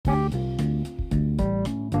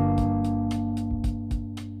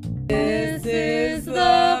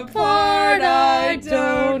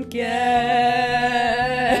Hello.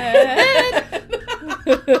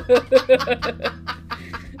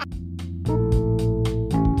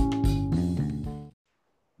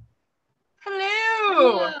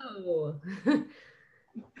 Hello.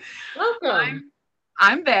 Welcome.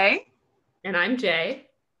 I'm Bae. And I'm Jay.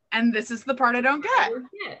 And this is the part I don't get.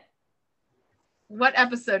 What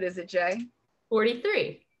episode is it, Jay?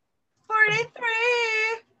 43. 43.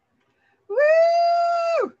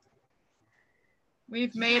 Woo!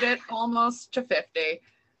 We've made it almost to 50.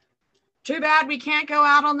 Too bad we can't go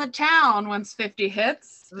out on the town once 50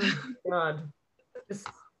 hits. Oh, God.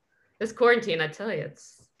 This quarantine, I tell you,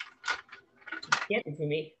 it's getting to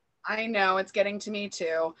me. I know, it's getting to me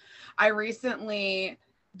too. I recently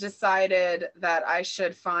decided that I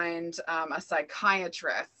should find a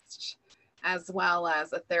psychiatrist as well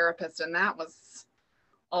as a therapist, and that was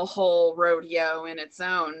a whole rodeo in its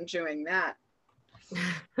own doing that.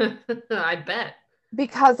 I bet.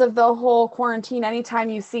 Because of the whole quarantine, anytime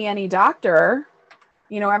you see any doctor,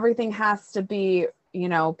 everything has to be,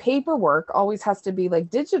 paperwork always has to be like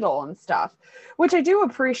digital and stuff, which I do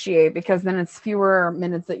appreciate because then it's fewer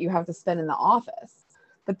minutes that you have to spend in the office.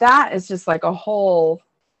 But that is just like a whole,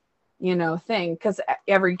 thing, because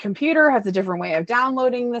every computer has a different way of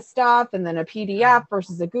downloading this stuff, and then a PDF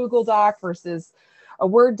versus a Google Doc versus a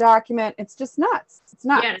Word document. It's just nuts. It's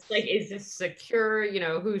nuts. Yeah, it's like, is this secure?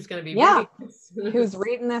 Who's going to be reading this? Who's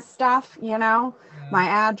reading this stuff, my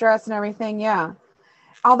address and everything. Yeah.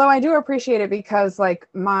 Although I do appreciate it because like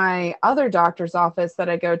my other doctor's office that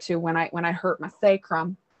I go to when I hurt my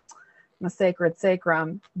sacrum, my sacred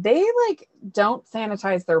sacrum, they like don't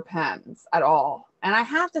sanitize their pens at all. And I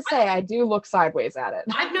have to say, I do look sideways at it.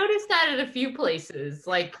 I've noticed that at a few places.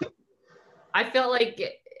 Like, I felt like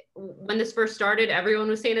when this first started, everyone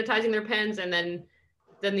was sanitizing their pens, and then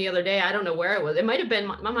the other day, I don't know where it was. It might have been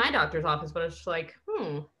my doctor's office, but it's just like,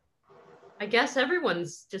 I guess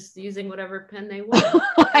everyone's just using whatever pen they want.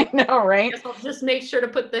 I know, right? I guess I'll just make sure to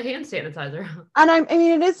put the hand sanitizer on. And I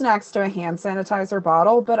mean, it is next to a hand sanitizer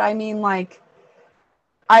bottle, but I mean, like,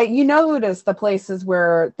 it is the places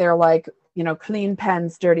where they're like, clean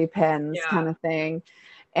pens, dirty pens kind of thing.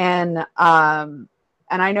 And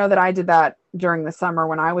I know that I did that during the summer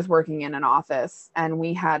when I was working in an office, and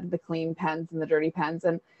we had the clean pens and the dirty pens.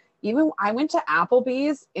 And even I went to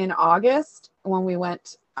Applebee's in August when we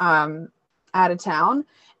went out of town,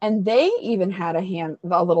 and they even had a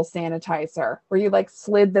little sanitizer where you like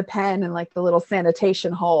slid the pen in like the little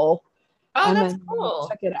sanitation hole. Oh, and that's then cool.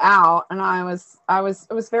 Took it out, and I was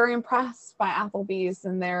very impressed by Applebee's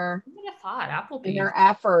and their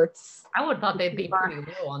efforts. I would have thought they'd be pretty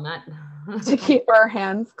low on that. To keep our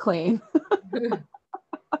hands clean.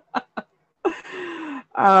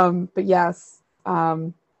 But yes.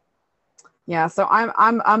 Yeah, so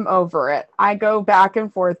I'm over it. I go back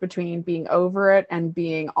and forth between being over it and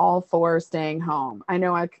being all for staying home. I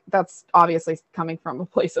know that's obviously coming from a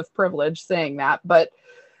place of privilege saying that, but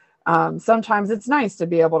sometimes it's nice to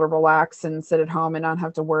be able to relax and sit at home and not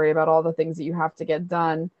have to worry about all the things that you have to get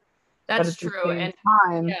done. That's true. And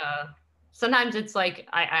sometimes it's like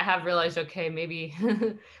I have realized, okay, maybe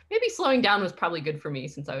slowing down was probably good for me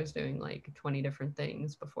since I was doing like 20 different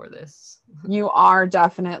things before this. You are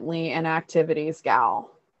definitely an activities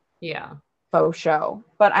gal. Yeah. Faux show.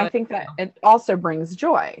 But I think that it also brings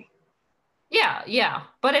joy. Yeah.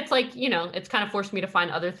 But it's like, it's kind of forced me to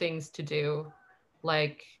find other things to do,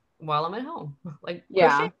 like while I'm at home. Like,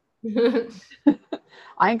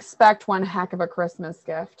 I expect one heck of a Christmas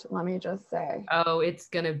gift, let me just say. Oh, you're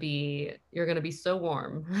gonna be so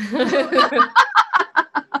warm. You're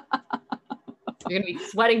gonna be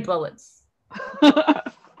sweating bullets.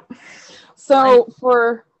 So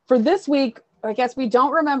for this week, I guess we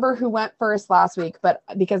don't remember who went first last week, but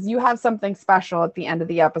because you have something special at the end of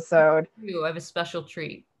the episode. I have a special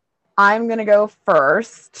treat. I'm gonna go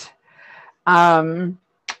first. And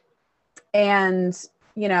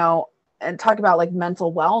talk about like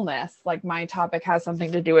mental wellness, like my topic has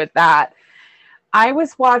something to do with that. I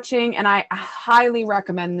was watching, and I highly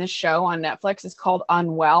recommend this show on Netflix. It's called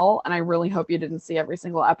Unwell, and I really hope you didn't see every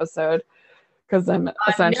single episode because I'm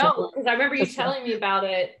essentially. No, because I remember you telling me about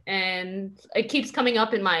it, and it keeps coming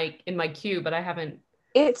up in my queue, but I haven't.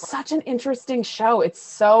 It's such an interesting show. It's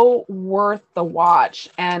so worth the watch.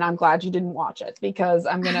 And I'm glad you didn't watch it because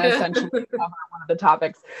I'm going to essentially cover one of the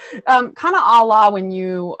topics. Kind of a la when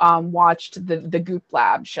you watched the Goop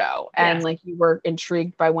Lab show and like you were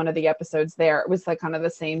intrigued by one of the episodes there. It was like kind of the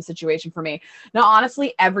same situation for me. Now,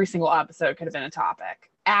 honestly, every single episode could have been a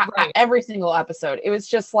topic. Every single episode. It was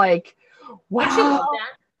just like, wow. Don't you love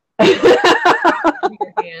that?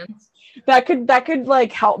 Your hands. That could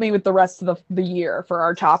like help me with the rest of the year for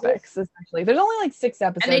our topics, essentially. There's only like 6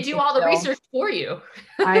 episodes. And they do all the research for you.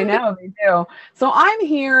 I know they do. So I'm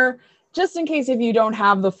here just in case if you don't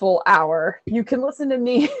have the full hour, you can listen to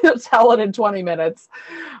me tell it in 20 minutes.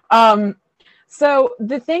 So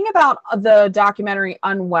the thing about the documentary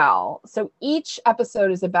Unwell, so each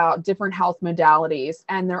episode is about different health modalities,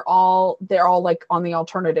 and they're all like on the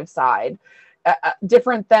alternative side.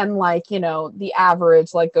 Different than like, you know, the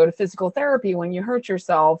average, like go to physical therapy when you hurt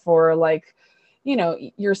yourself, or like, you know,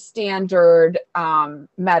 your standard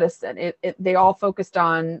medicine. They all focused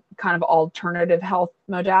on kind of alternative health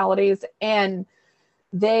modalities, and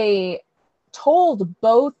they told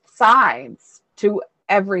both sides to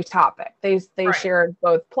every topic. They Right. shared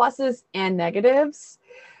both pluses and negatives,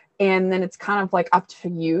 and then it's kind of like up to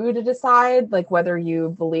you to decide like whether you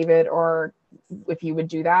believe it or if you would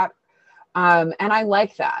do that. And I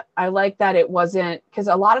like that. I like that it wasn't, because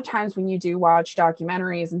a lot of times when you do watch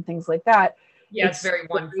documentaries and things like that, Yeah, it's very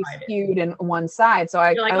one-sided. skewed in one side. So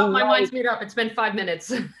You're like, my mind's made up. It's been 5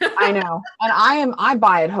 minutes. I know. And I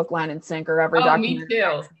buy it hook, line, and sinker every documentary. Me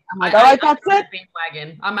too. I'm like, all right, that's it.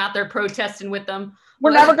 Bandwagon. I'm out there protesting with them.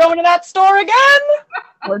 We're never going to that store again.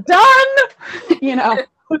 We're done. You know.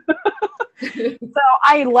 So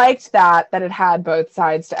I liked that it had both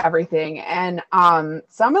sides to everything. And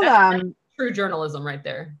some of them, true journalism right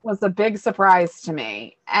there, was a big surprise to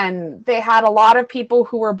me. And they had a lot of people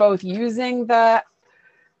who were both using the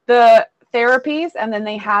therapies, and then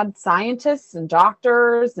they had scientists and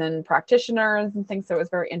doctors and practitioners and things. So it was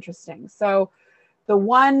very interesting. So the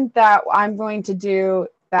one that I'm going to do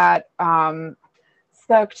that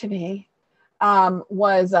spoke to me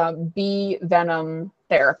was bee venom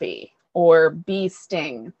therapy, or bee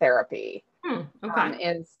sting therapy. Okay.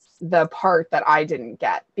 Is the part that I didn't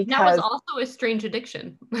get, because that was also a strange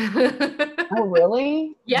addiction. Oh,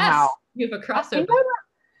 really? Yes. Wow. You have a crossover.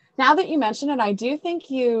 Now that you mention it, I do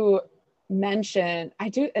think you mentioned, I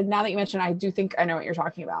do think I know what you're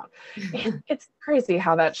talking about. It's crazy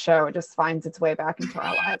how that show just finds its way back into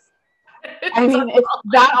our lives. I mean,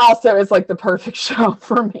 that also is like the perfect show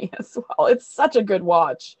for me as well. It's such a good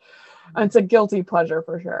watch. It's a guilty pleasure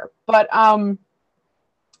for sure. But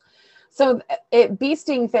so bee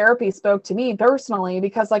sting therapy spoke to me personally,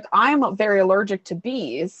 because like I'm very allergic to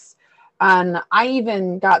bees, and I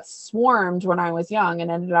even got swarmed when I was young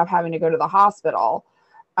and ended up having to go to the hospital.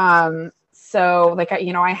 So like,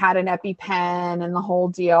 I had an EpiPen and the whole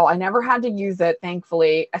deal. I never had to use it,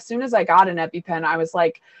 thankfully. As soon as I got an EpiPen, I was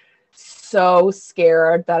like so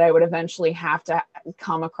scared that I would eventually have to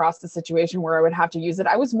come across the situation where I would have to use it.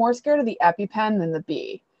 I was more scared of the EpiPen than the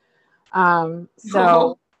bee.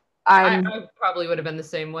 So I probably would have been the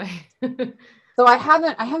same way. So I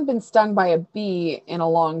haven't been stung by a bee in a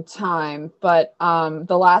long time, but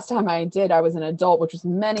the last time I did, I was an adult, which was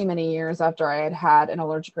many, many years after I had had an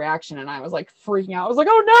allergic reaction, and I was like freaking out. I was like,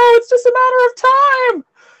 oh no, it's just a matter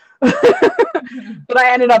of time. But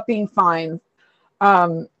I ended up being fine.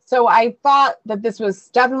 So I thought that this was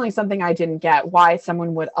definitely something I didn't get, why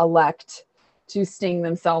someone would elect to sting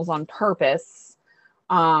themselves on purpose,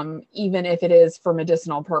 even if it is for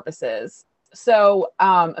medicinal purposes. So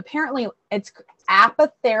apparently it's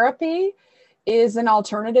apitherapy is an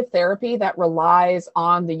alternative therapy that relies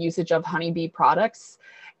on the usage of honeybee products.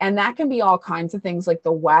 And that can be all kinds of things like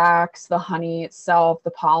the wax, the honey itself,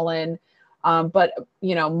 the pollen. But,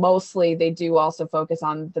 mostly they do also focus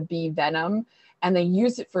on the bee venom, and they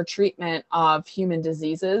use it for treatment of human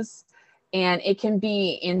diseases. And it can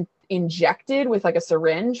be injected with like a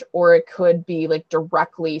syringe, or it could be like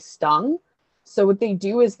directly stung. So what they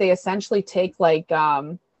do is they essentially take like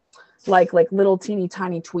little teeny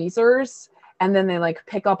tiny tweezers, and then they like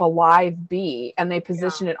pick up a live bee and they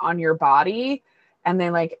position it on your body, and they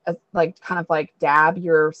like kind of like dab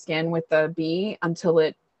your skin with the bee until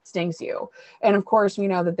it stings you. And of course, we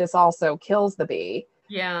know that this also kills the bee.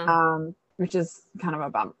 Yeah. Which is kind of a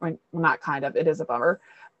bummer. Well, not kind of, it is a bummer.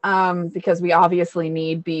 Because we obviously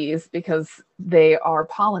need bees, because they are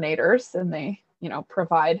pollinators, and they,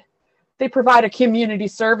 provide a community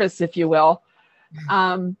service, if you will.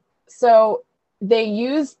 So they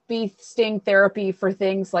use bee sting therapy for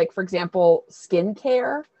things like, for example,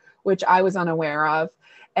 skincare, which I was unaware of.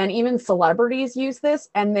 And even celebrities use this.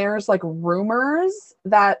 And there's like rumors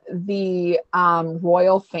that the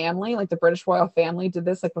royal family, like the British royal family, did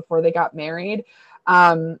this like before they got married.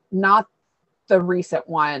 Not the recent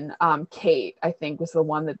one. Kate, I think, was the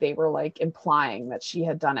one that they were like implying that she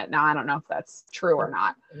had done it. Now, I don't know if that's true or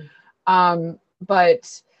not.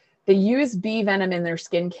 But they use bee venom in their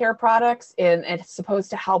skincare products, and it's supposed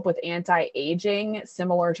to help with anti-aging,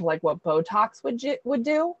 similar to like what Botox would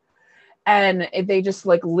do. And they just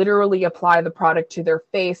like literally apply the product to their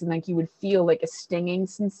face, and like you would feel like a stinging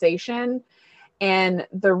sensation. And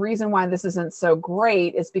the reason why this isn't so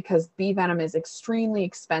great is because bee venom is extremely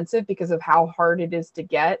expensive because of how hard it is to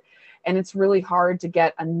get. And it's really hard to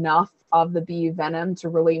get enough of the bee venom to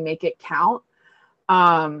really make it count.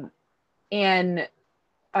 And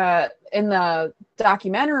in the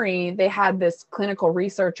documentary, they had this clinical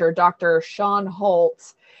researcher, Dr. Sean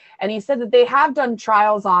Holt, and he said that they have done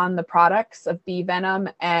trials on the products of bee venom.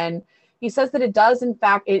 And he says that it does, in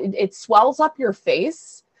fact, it swells up your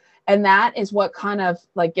face. And that is what kind of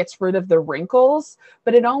like gets rid of the wrinkles,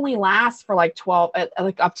 but it only lasts for like 12,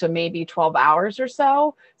 like up to maybe 12 hours or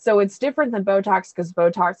so. So it's different than Botox, because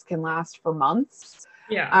Botox can last for months.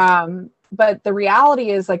 Yeah. But the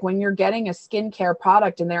reality is, like, when you're getting a skincare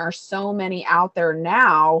product, and there are so many out there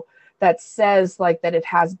now that says like that it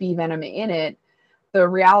has bee venom in it, the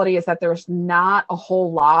reality is that there's not a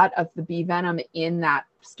whole lot of the bee venom in that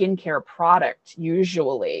skincare product,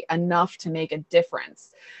 usually enough to make a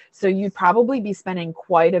difference. So you'd probably be spending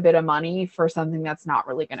quite a bit of money for something that's not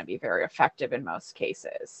really going to be very effective in most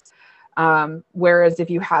cases. Whereas if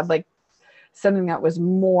you had like something that was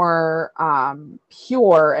more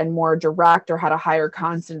pure and more direct, or had a higher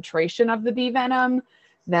concentration of the bee venom,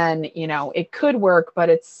 then, you know, it could work, but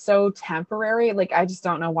it's so temporary. Like, I just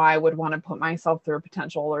don't know why I would want to put myself through a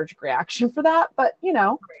potential allergic reaction for that. But, you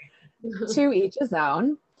know, to each his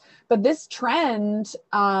own. But this trend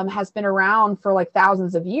has been around for like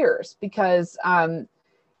thousands of years, because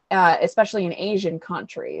especially in Asian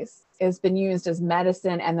countries, it's been used as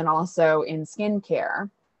medicine and then also in skincare.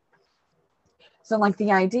 So like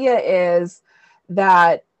the idea is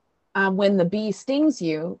that when the bee stings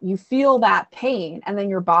you, you feel that pain, and then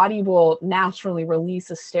your body will naturally release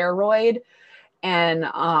a steroid, and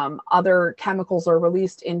other chemicals are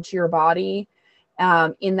released into your body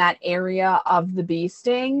in that area of the bee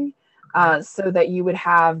sting, so that you would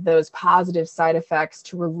have those positive side effects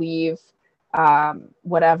to relieve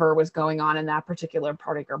whatever was going on in that particular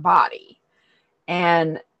part of your body.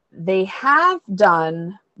 And they have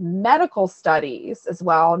done medical studies as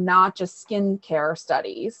well, not just skincare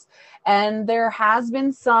studies. And there has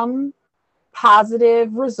been some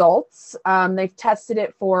positive results. They've tested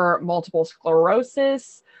it for multiple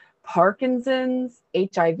sclerosis, Parkinson's,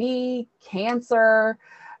 HIV, cancer.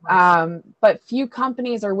 But few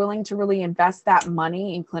companies are willing to really invest that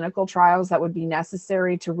money in clinical trials that would be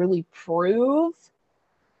necessary to really prove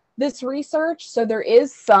this research. So there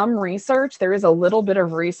is some research, there is a little bit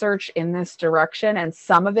of research in this direction, and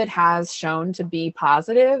some of it has shown to be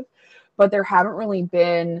positive, but there haven't really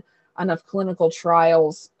been enough clinical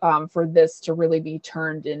trials for this to really be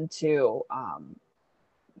turned into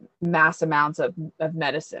mass amounts of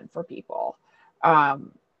medicine for people,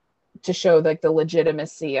 to show like the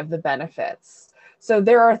legitimacy of the benefits. So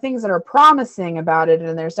there are things that are promising about it,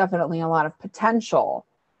 and there's definitely a lot of potential,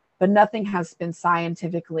 but nothing has been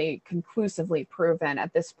scientifically conclusively proven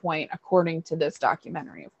at this point, according to this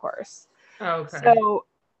documentary, of course. Okay. So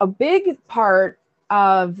a big part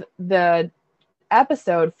of the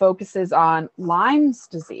episode focuses on Lyme's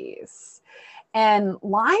disease. And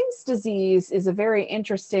Lyme's disease is a very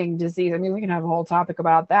interesting disease. I mean, we can have a whole topic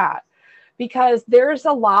about that, because there's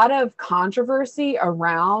a lot of controversy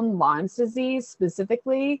around Lyme's disease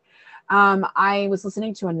specifically. I was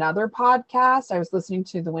listening to another podcast. I was listening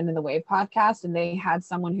to the Wind and the Wave podcast, and they had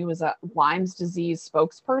someone who was a Lyme's disease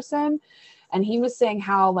spokesperson. And he was saying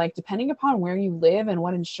how, like, depending upon where you live and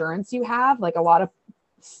what insurance you have, like a lot of,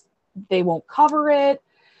 they won't cover it.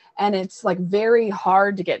 And it's like very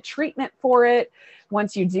hard to get treatment for it.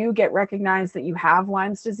 Once you do get recognized that you have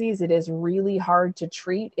Lyme's disease, it is really hard to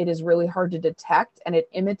treat. It is really hard to detect, and it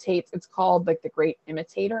imitates, it's called like the great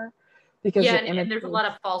imitator. Because and there's a lot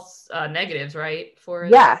of false negatives, right? For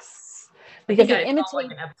it. Yes, because it imitates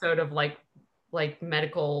like an episode of like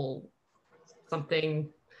medical something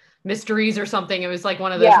mysteries or something. It was like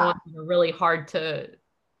one of those ones that are really hard to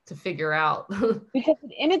figure out. Because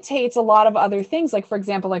it imitates a lot of other things, like for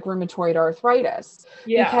example, like rheumatoid arthritis.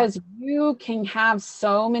 Yeah. Because you can have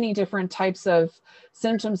so many different types of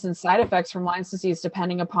symptoms and side effects from Lyme's disease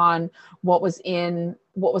depending upon what was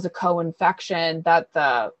a co-infection that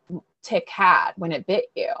the tick had when it bit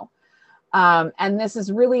you. And this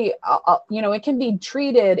is really, it can be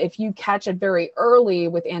treated if you catch it very early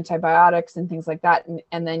with antibiotics and things like that,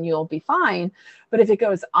 and then you'll be fine. But if it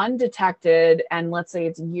goes undetected, and let's say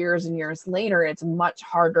it's years and years later, it's much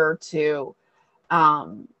harder to,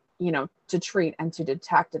 to treat and to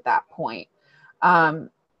detect at that point.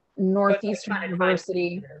 Northeastern kind of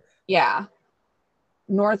University, yeah,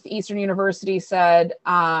 Northeastern University said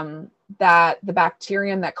that the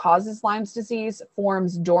bacterium that causes Lyme's disease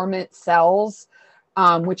forms dormant cells,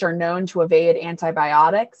 which are known to evade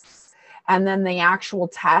antibiotics. And then the actual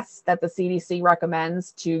test that the CDC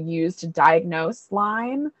recommends to use to diagnose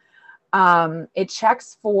Lyme, it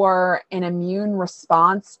checks for an immune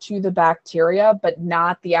response to the bacteria, but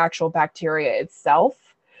not the actual bacteria itself.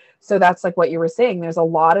 So that's like what you were saying. There's a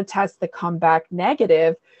lot of tests that come back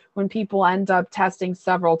negative when people end up testing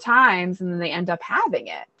several times and then they end up having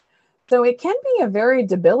it. So it can be a very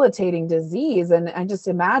debilitating disease. And I just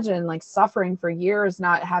imagine like suffering for years,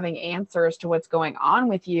 not having answers to what's going on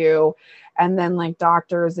with you. And then like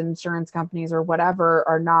doctors, insurance companies or whatever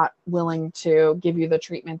are not willing to give you the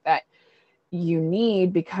treatment that you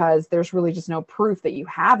need because there's really just no proof that you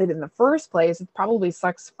have it in the first place. It probably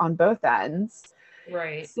sucks on both ends.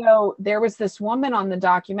 Right. So there was this woman on the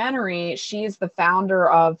documentary. She's the founder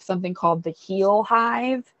of something called the Heal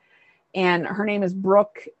Hive. And her name is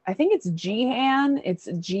Brooke. I think it's Geehan. It's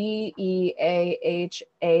Geahan.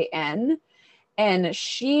 And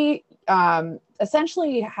she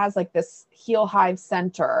essentially has like this Heal Hive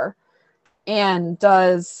center and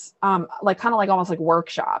does like kind of like almost like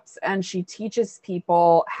workshops. And she teaches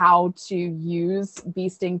people how to use bee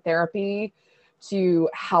sting therapy to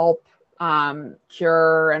help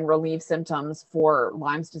cure and relieve symptoms for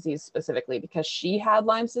Lyme's disease specifically, because she had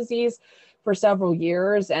Lyme's disease for several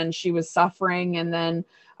years and she was suffering. And then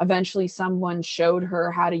eventually someone showed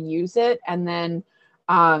her how to use it. And then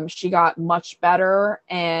she got much better.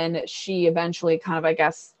 And she eventually kind of, I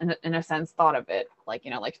guess, in a sense, thought of it like, you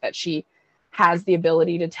know, like that she has the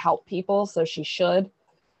ability to help people. So she should.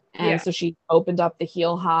 And so she opened up the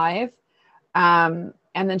Heal Hive. And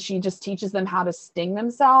then she just teaches them how to sting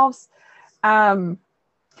themselves.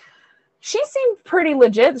 She seemed pretty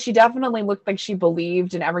legit. She definitely looked like she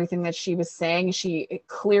believed in everything that she was saying. She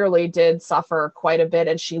clearly did suffer quite a bit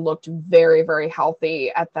and she looked very, very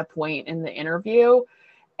healthy at that point in the interview.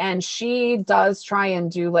 And she does try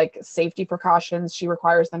and do like safety precautions. She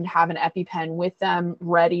requires them to have an EpiPen with them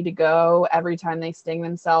ready to go every time they sting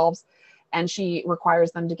themselves. And she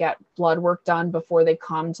requires them to get blood work done before they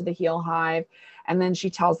come to the Heal Hive. And then she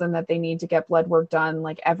tells them that they need to get blood work done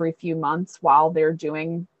like every few months while they're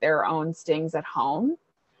doing their own stings at home.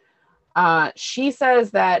 She says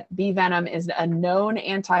that bee venom is a known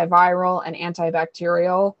antiviral and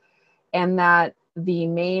antibacterial, and that the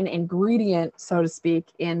main ingredient, so to speak,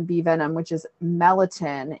 in bee venom, which is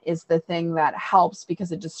melittin, is the thing that helps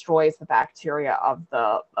because it destroys the bacteria of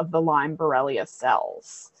the Lyme Borrelia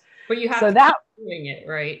cells. But you have to keep doing it,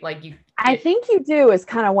 right? Like I think you do is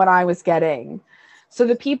kind of what I was getting. So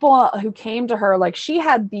the people who came to her, like she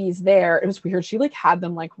had bees there. It was weird. She like had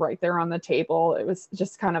them like right there on the table. It was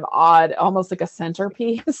just kind of odd, almost like a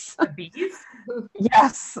centerpiece. Bees?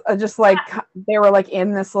 Yes. Just like they were like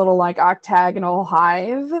in this little like octagonal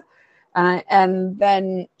hive. And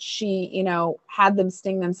then she, you know, had them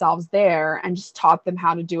sting themselves there and just taught them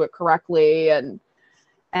how to do it correctly. And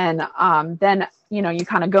then, you know, you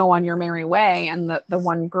kind of go on your merry way. And the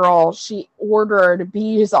one girl, she ordered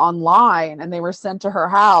bees online and they were sent to her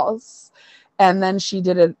house. And then she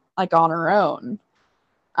did it like on her own.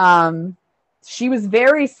 She was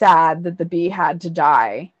very sad that the bee had to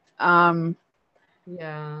die.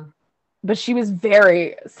 Yeah. But she was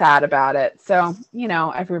very sad about it. So, you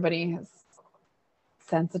know, everybody is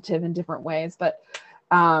sensitive in different ways, but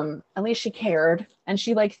at least she cared and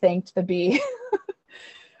she like thanked the bee.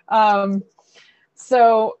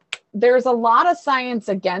 So there's a lot of science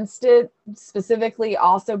against it, specifically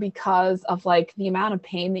also because of like the amount of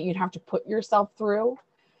pain that you'd have to put yourself through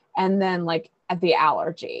and then like the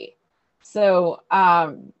allergy. So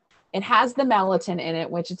it has the melittin in it,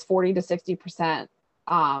 which is 40 to 60%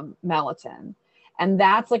 melittin. And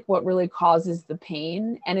that's like what really causes the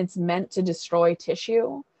pain. And it's meant to destroy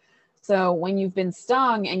tissue. So when you've been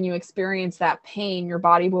stung and you experience that pain, your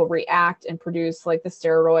body will react and produce like the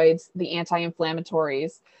steroids, the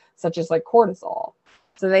anti-inflammatories, such as like cortisol.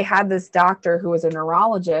 So they had this doctor who was a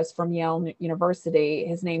neurologist from Yale University.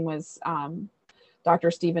 His name was Dr.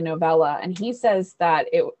 Stephen Novella. And he says that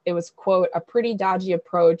it was, quote, a pretty dodgy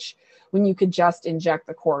approach when you could just inject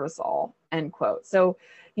the cortisol, end quote. So,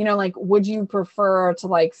 you know, like, would you prefer to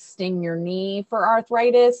like sting your knee for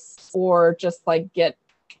arthritis or just like get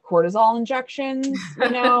cortisol injections, you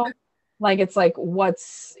know? Like, it's like,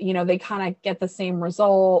 what's, you know, they kind of get the same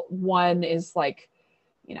result. One is like,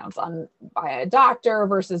 you know, it's done by a doctor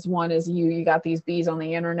versus one is you got these bees on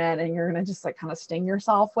the internet and you're going to just like kind of sting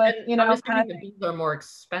yourself with, you know, kind of the bees are more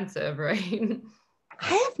expensive, right?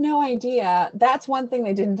 I have no idea. That's one thing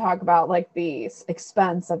they didn't talk about, like the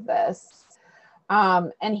expense of this.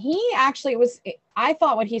 And he actually I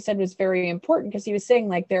thought what he said was very important, because he was saying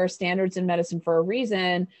like there are standards in medicine for a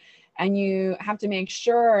reason, and you have to make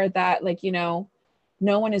sure that, like, you know,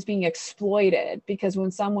 no one is being exploited, because when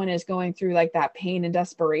someone is going through like that pain and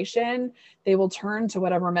desperation, they will turn to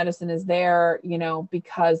whatever medicine is there, you know,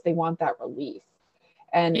 because they want that relief.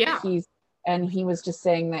 And he was just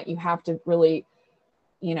saying that you have to really,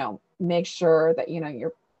 you know, make sure that, you know,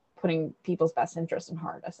 you're putting people's best interest in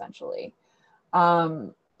heart, essentially.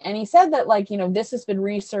 And he said that, like, you know, this has been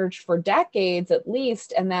researched for decades at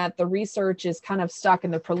least, and that the research is kind of stuck in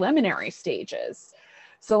the preliminary stages.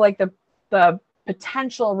 So like the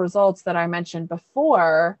potential results that I mentioned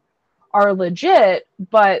before are legit,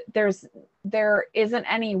 but there isn't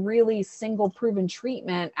any really single proven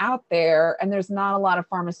treatment out there, and there's not a lot of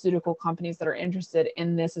pharmaceutical companies that are interested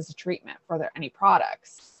in this as a treatment for any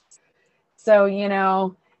products. So, you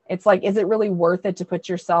know, it's like, is it really worth it to put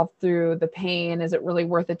yourself through the pain? Is it really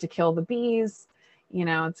worth it to kill the bees? You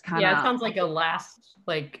know, it's kind of, it sounds like a last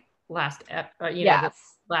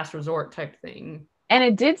resort type thing. And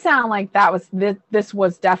it did sound like that was this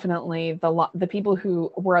was definitely the people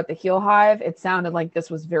who were at the Heal Hive. It sounded like this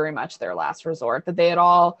was very much their last resort, that they had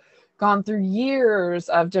all gone through years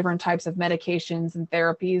of different types of medications and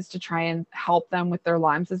therapies to try and help them with their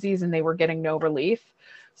Lyme disease, and they were getting no relief.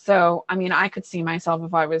 So, I mean, I could see myself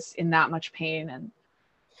if I was in that much pain, and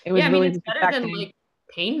it was really it's better than like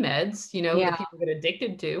pain meds, you know, that people get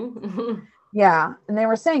addicted to. Yeah. And they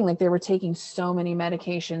were saying like they were taking so many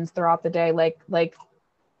medications throughout the day, like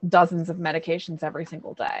dozens of medications every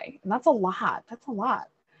single day. And that's a lot.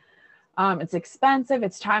 It's expensive,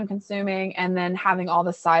 it's time consuming, and then having all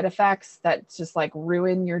the side effects that just like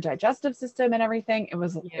ruin your digestive system and everything. It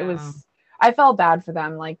was, I felt bad for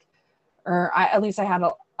them. Like, at least I had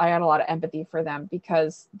a lot of empathy for them,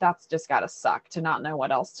 because that's just gotta suck to not know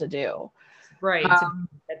what else to do. Right.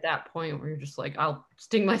 At that point where you're just like, I'll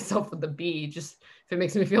sting myself with a bee just if it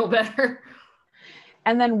makes me feel better.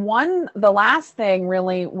 And then the last thing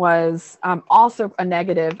really was also a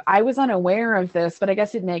negative. I was unaware of this, but I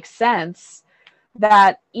guess it makes sense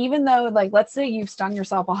that even though, like, let's say you've stung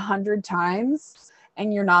yourself 100 times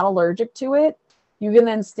and you're not allergic to it, you can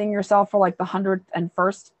then sting yourself for like the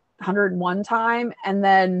 101 time, and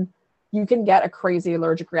then you can get a crazy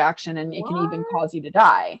allergic reaction, and it can even cause you to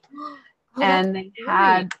die. And they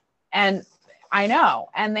had, and I know,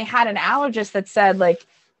 and they had an allergist that said like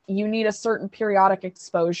you need a certain periodic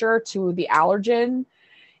exposure to the allergen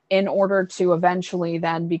in order to eventually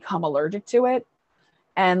then become allergic to it.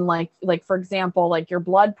 And like for example, like your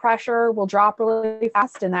blood pressure will drop really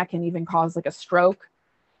fast, and that can even cause like a stroke.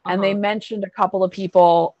 And they mentioned a couple of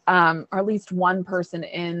people, or at least one person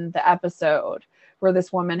in the episode, where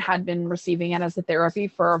this woman had been receiving it as a therapy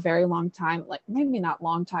for a very long time, like maybe not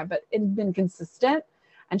long time, but it had been consistent,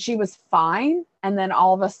 and she was fine. And then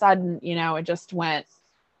all of a sudden, you know, it just went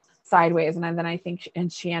sideways. And then I think,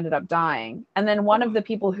 and she ended up dying. And then one of the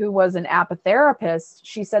people who was an apitherapist,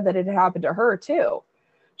 she said that it had happened to her too.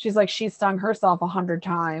 She's like, she stung herself 100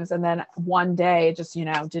 times. And then one day it just, you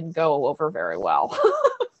know, didn't go over very well.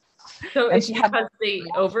 So it's because they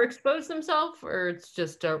overexpose themselves, or it's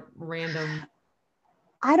just a random?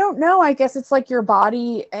 I don't know. I guess it's like your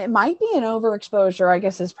body, it might be an overexposure, I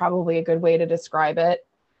guess is probably a good way to describe it.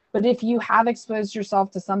 But if you have exposed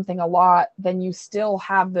yourself to something a lot, then you still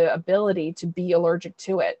have the ability to be allergic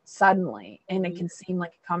to it suddenly. And it can seem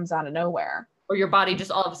like it comes out of nowhere. Or your body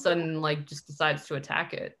just all of a sudden like just decides to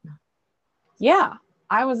attack it. Yeah,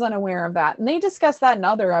 I was unaware of that. And they discussed that in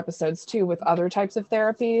other episodes too, with other types of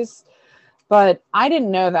therapies. But I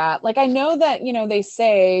didn't know that. Like, I know that, you know, they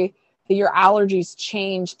say that your allergies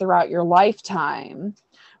change throughout your lifetime,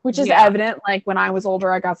 which is evident. Like when I was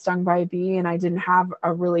older, I got stung by a bee and I didn't have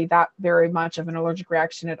that very much of an allergic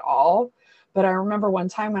reaction at all. But I remember one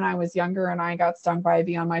time when I was younger and I got stung by a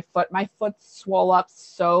bee on my foot swelled up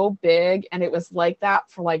so big, and it was like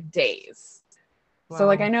that for like days. Wow. So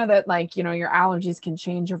like, I know that, like, you know, your allergies can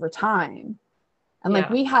change over time. And like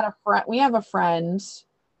we have a friend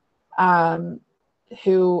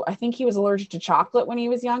who, I think he was allergic to chocolate when he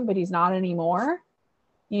was young, but he's not anymore.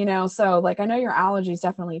 You know, so like, I know your allergies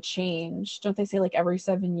definitely change. Don't they say like every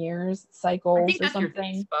 7 years cycles I think or that's something?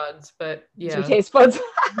 Your taste buds, but yeah. Your taste buds.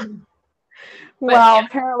 Well,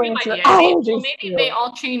 apparently it's your allergies. Well, maybe they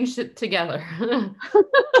all changed it together.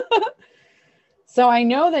 So I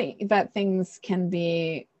know that things can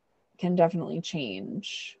definitely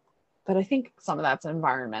change, but I think some of that's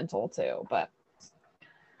environmental too. But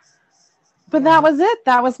that was it.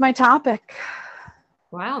 That was my topic.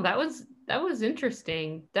 Wow, that was that was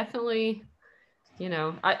interesting. Definitely,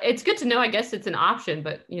 it's good to know. I guess it's an option,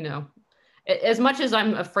 but as much as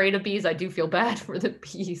I'm afraid of bees, I do feel bad for the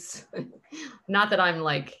bees. Not that I'm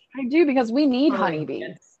like I do, because we need totally honeybees.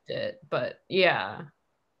 against it, but yeah.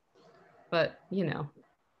 But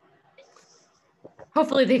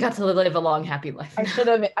hopefully they got to live a long, happy life. I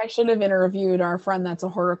should have interviewed our friend that's a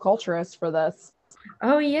horticulturist for this.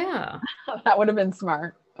 Oh yeah. That would have been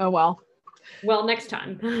smart. Oh well. Well, next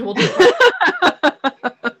time we'll do it.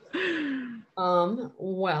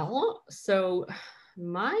 Well, so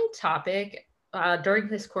my topic during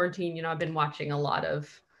this quarantine, I've been watching a lot of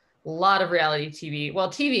reality TV. Well,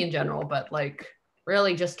 TV in general, but like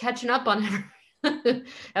really just catching up on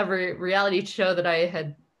every reality show that I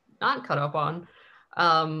had not caught up on.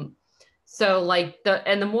 So like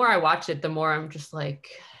the more I watch it, the more I'm just like,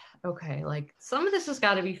 okay, like some of this has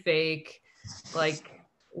got to be fake. Like,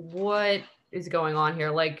 what is going on here?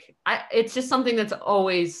 Like, it's just something that's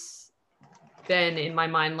always been in my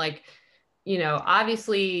mind. Like,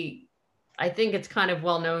 obviously, I think it's kind of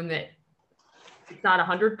well known that it's not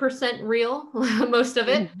 100% real, most of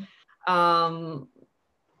it.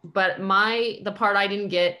 But the part I didn't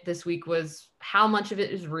get this week was how much of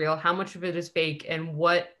it is real, how much of it is fake, and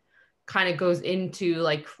what kind of goes into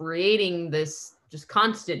like creating this just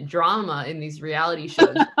constant drama in these reality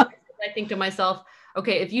shows. I think to myself,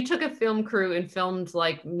 okay, if you took a film crew and filmed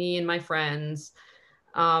like me and my friends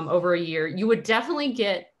over a year, you would definitely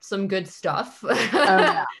get some good stuff. Oh,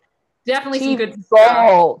 yeah. Definitely some good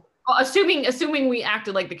stuff. Well, assuming we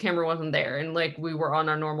acted like the camera wasn't there and like we were on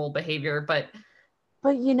our normal behavior, but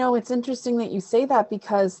it's interesting that you say that,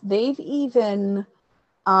 because they've even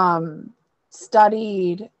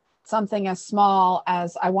studied something as small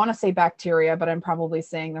as, I want to say bacteria, but I'm probably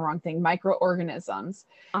saying the wrong thing, microorganisms.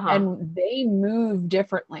 And they move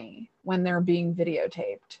differently when they're being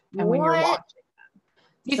videotaped and when you're watching them.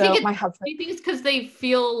 Do you think it's because they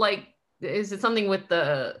feel like, is it something with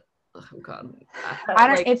the, oh God.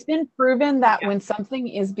 It's been proven that when something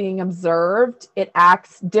is being observed, it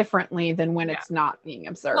acts differently than when it's not being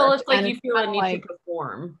observed. Well, it's like you feel a need to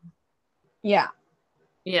perform. Yeah.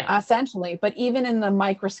 Yeah. Essentially. But even in the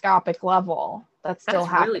microscopic level, that's still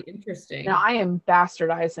happening. Really interesting. Now, I am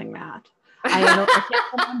bastardizing that.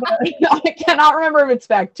 I cannot remember if it's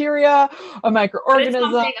bacteria, a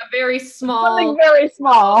microorganism. Something very small. Something very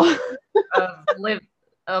small.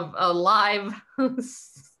 of a live.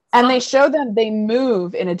 And they show them they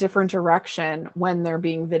move in a different direction when they're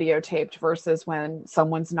being videotaped versus when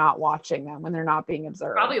someone's not watching them, when they're not being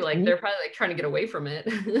observed. They're probably like trying to get away from it.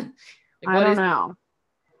 I don't know.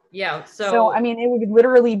 Yeah. So, I mean, it would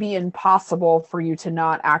literally be impossible for you to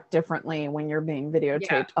not act differently when you're being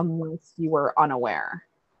videotaped unless you were unaware.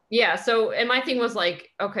 Yeah. So, and my thing was like,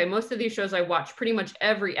 okay, most of these shows I watch, pretty much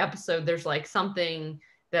every episode, there's like something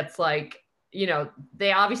that's like,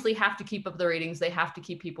 they obviously have to keep up the ratings. They have to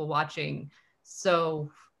keep people watching.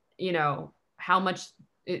 So, how much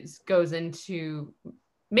goes into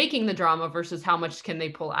making the drama versus how much can they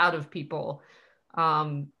pull out of people?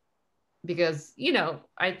 Because,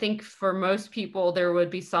 I think for most people, there would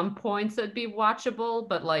be some points that'd be watchable,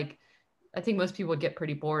 but like, I think most people would get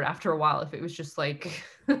pretty bored after a while if it was just like,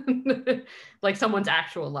 like someone's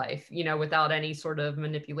actual life, without any sort of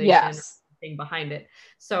manipulation or thing behind it.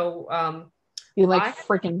 So, you like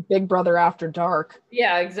freaking Big Brother After Dark.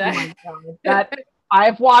 Yeah, exactly. Oh that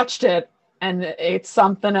I've watched it and it's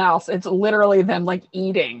something else. It's literally them like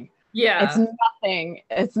eating. Yeah.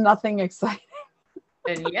 It's nothing exciting.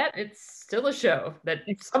 And yet it's still a show that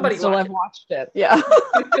somebody have watched it. Yeah.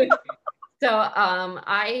 So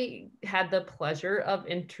I had the pleasure of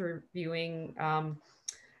interviewing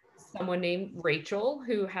someone named Rachel,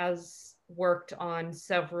 who has worked on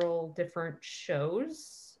several different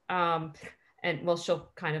shows. And well, she'll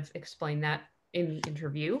kind of explain that in the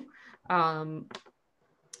interview. And,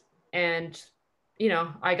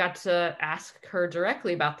 I got to ask her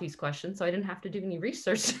directly about these questions, so I didn't have to do any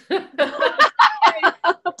research.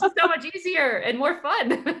 So much easier and more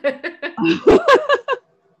fun.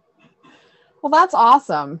 Well, that's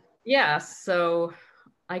awesome. Yeah, so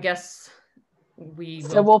I guess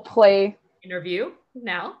we'll play interview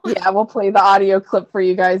now. Yeah, we'll play the audio clip for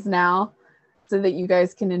you guys now so that you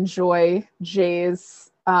guys can enjoy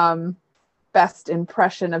Jay's best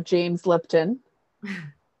impression of James Lipton,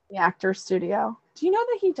 the actor studio. Do you know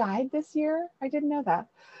that he died this year? I didn't know that.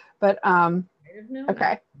 But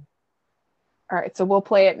okay. All right, so we'll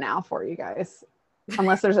play it now for you guys.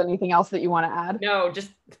 Unless there's anything else that you want to add. No,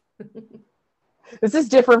 just this is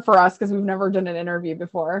different for us because we've never done an interview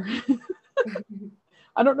before.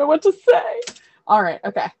 I don't know what to say. All right,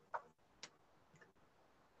 okay.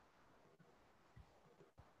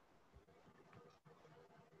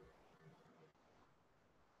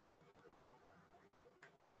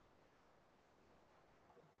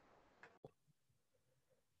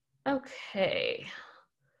 Okay.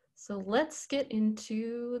 So let's get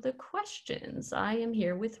into the questions. I am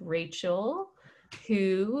here with Rachel,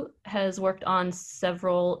 who has worked on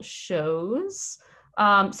several shows.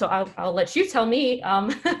 So I'll let you tell me.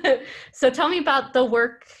 So tell me about the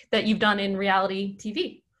work that you've done in reality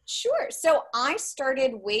TV. Sure. So I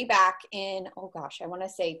started way back in, I want to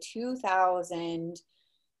say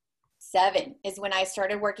 2007 is when I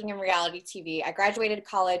started working in reality TV. I graduated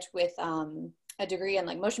college with a degree in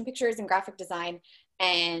like motion pictures and graphic design.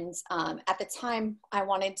 And at the time, I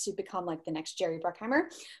wanted to become like the next Jerry Bruckheimer,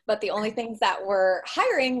 but the only things that were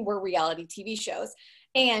hiring were reality TV shows.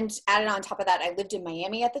 And added on top of that, I lived in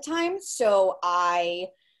Miami at the time, so I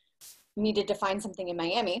needed to find something in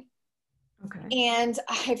Miami. Okay. And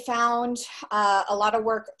I found a lot of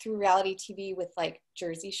work through reality TV with like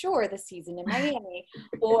Jersey Shore, the season in Miami,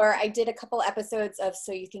 or I did a couple episodes of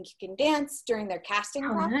So You Think You Can Dance during their casting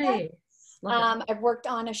process. Nice. I've worked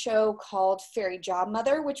on a show called Fairy Job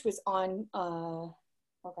Mother, which was on,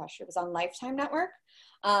 it was on Lifetime Network.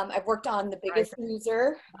 I've worked on The Biggest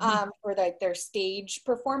Loser for like their stage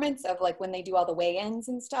performance of like when they do all the weigh-ins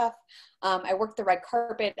and stuff. I worked the red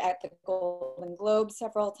carpet at the Golden Globe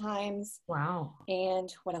several times. Wow.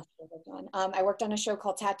 And what else have I worked on? I worked on a show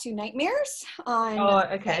called Tattoo Nightmares. Okay.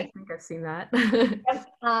 I think I've seen that.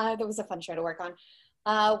 That was a fun show to work on.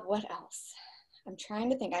 What else? I'm trying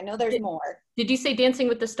to think. I know there's more. Did you say Dancing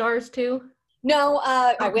with the Stars too? No,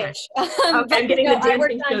 I wish. Okay, I'm getting the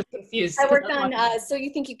dancing shows confused. I worked on So You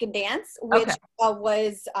Think You Can Dance, which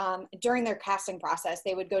was during their casting process.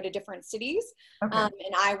 They would go to different cities, and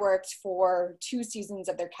I worked for 2 seasons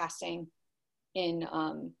of their casting in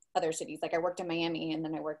other cities. Like I worked in Miami, and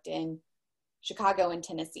then I worked in Chicago and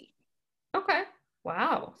Tennessee. Okay.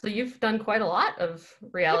 Wow. So you've done quite a lot of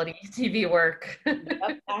reality TV work.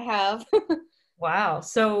 Yep, I have. Wow.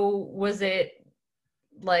 So was it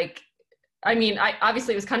like, I mean,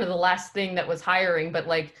 obviously it was kind of the last thing that was hiring, but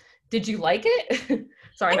like, did you like it?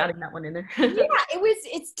 Sorry, I'm adding that one in there. Yeah,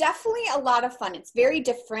 it's definitely a lot of fun. It's very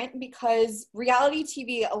different because reality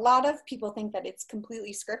TV, a lot of people think that it's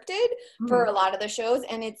completely scripted for a lot of the shows,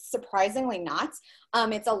 and it's surprisingly not.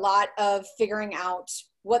 It's a lot of figuring out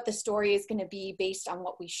what the story is going to be based on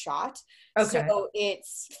what we shot. Okay. So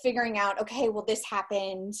it's figuring out, okay, well, this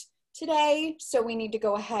happened today, so we need to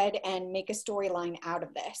go ahead and make a storyline out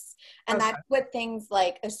of this. And that's what things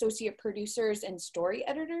like associate producers and story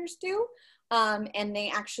editors do. And they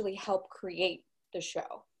actually help create the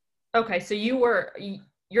show. Okay, so your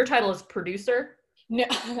title is producer? No,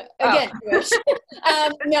 again,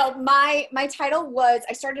 no, my title was,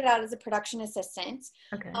 I started out as a production assistant.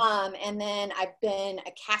 Okay. And then I've been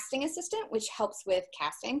a casting assistant, which helps with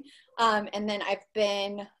casting. And then I've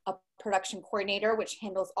been a production coordinator, which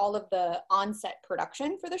handles all of the on-set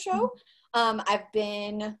production for the show. I've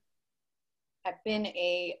been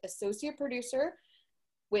a associate producer,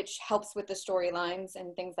 which helps with the storylines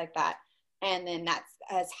and things like that. And then that's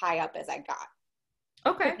as high up as I got.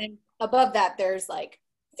 Okay. And then above that, there's like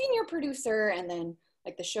senior producer and then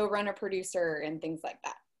like the showrunner producer and things like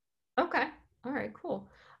that. Okay. All right, cool.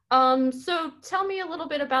 So tell me a little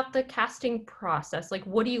bit about the casting process. Like,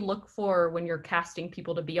 what do you look for when you're casting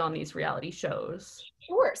people to be on these reality shows?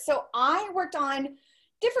 Sure. So I worked on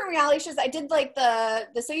different reality shows. I did like the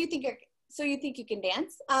So You Think You Can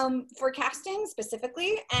Dance for casting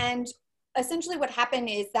specifically. And essentially what happened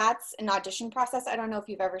is that's an audition process. I don't know if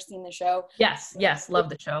you've ever seen the show. Yes. Love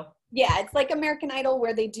the show. Yeah, it's like American Idol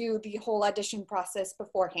where they do the whole audition process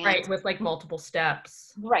beforehand. Right, with like multiple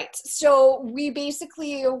steps. Right. So we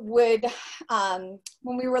basically would,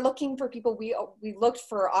 when we were looking for people, we looked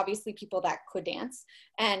for obviously people that could dance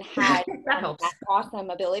and had that awesome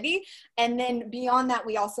ability. And then beyond that,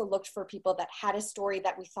 we also looked for people that had a story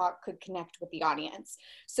that we thought could connect with the audience.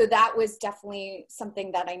 So that was definitely something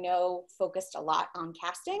that I know focused a lot on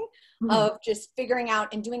casting, of just figuring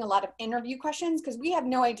out and doing a lot of interview questions, because we have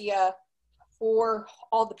no idea for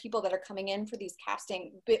all the people that are coming in for these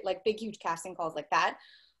casting, like big, huge casting calls like that.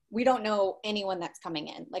 We don't know anyone that's coming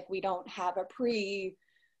in. Like we don't have a pre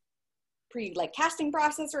like casting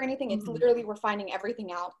process or anything. It's literally, we're finding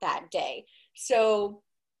everything out that day. So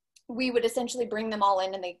we would essentially bring them all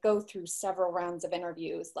in and they go through several rounds of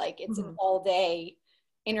interviews. Like it's an all day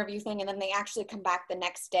interview thing. And then they actually come back the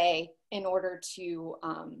next day in order to,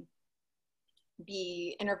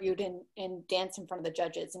 be interviewed and dance in front of the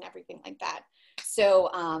judges and everything like that. So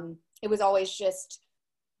it was always just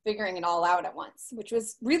figuring it all out at once, which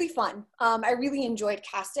was really fun. I really enjoyed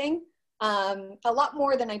casting a lot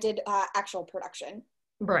more than I did actual production.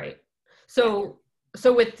 Right. So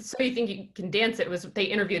with So You Think You Can Dance, it was they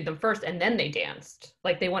interviewed them first and then they danced.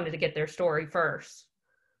 Like they wanted to get their story first.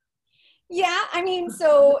 Yeah, I mean,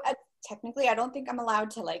 so technically, I don't think I'm allowed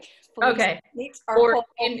to like fully state our whole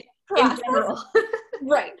in general.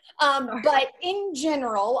 Right. But in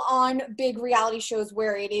general, on big reality shows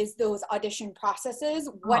where it is those audition processes,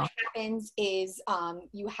 what happens is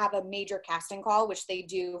you have a major casting call, which they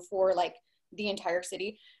do for like the entire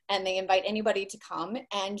city, and they invite anybody to come,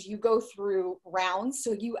 and you go through rounds.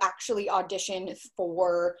 So you actually audition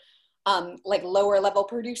for like lower level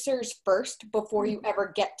producers first before you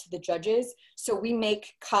ever get to the judges. So we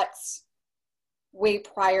make cuts way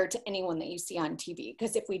prior to anyone that you see on TV,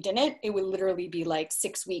 because if we didn't, it would literally be like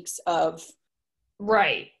 6 weeks of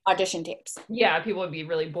audition tapes. Yeah, people would be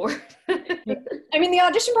really bored. I mean, the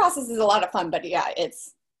audition process is a lot of fun, but yeah,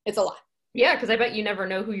 it's a lot. Yeah, because I bet you never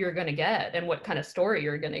know who you're going to get and what kind of story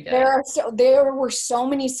you're going to get. There were so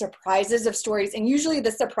many surprises of stories, and usually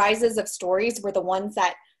the surprises of stories were the ones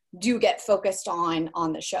that do get focused on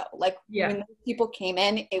the show. Like when people came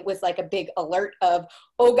in, it was like a big alert of,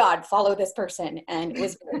 oh God, follow this person. And it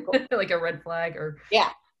was very cool. Like a red flag or yeah.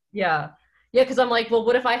 Because I'm like, well,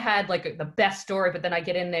 what if I had like the best story, but then I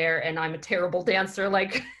get in there and I'm a terrible dancer?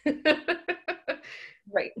 Like,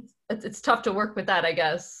 right. It's tough to work with that, I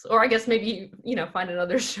guess. Or I guess maybe, find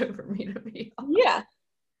another show for me to be on. Yeah.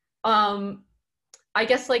 I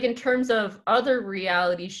guess like in terms of other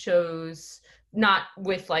reality shows, not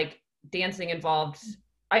with like dancing involved,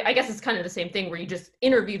 I guess it's kind of the same thing where you just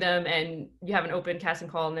interview them and you have an open casting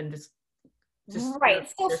call and then just right.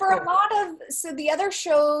 So for a lot of the other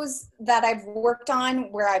shows that I've worked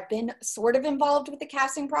on where I've been sort of involved with the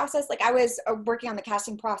casting process, like I was working on the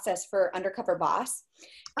casting process for Undercover Boss.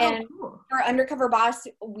 And for Undercover Boss,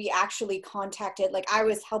 we actually contacted, like I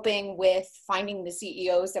was helping with finding the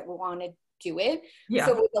CEOs that we wanted do it.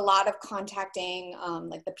 So with a lot of contacting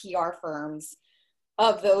like the PR firms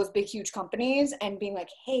of those big huge companies and being like,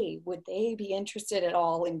 hey, would they be interested at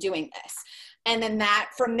all in doing this? And then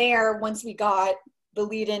from there, once we got the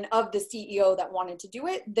lead-in of the CEO that wanted to do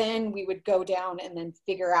it, then we would go down and then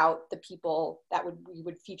figure out the people that we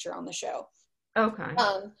would feature on the show. Okay.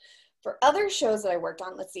 For other shows that I worked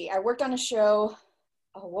on, let's see, I worked on a show,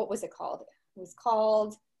 what was it called? It was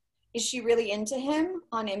called Is She Really Into Him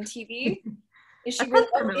on MTV. Is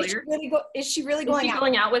she really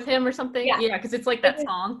going out with him or something? Yeah, because it's like that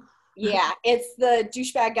song. Yeah, it's the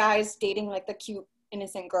douchebag guys dating like the cute,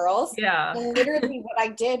 innocent girls. Yeah. And literally what I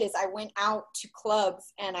did is I went out to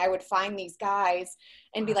clubs and I would find these guys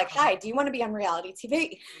and be like, hi, do you want to be on reality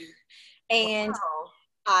TV? And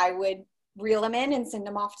I would reel them in and send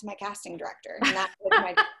them off to my casting director. And that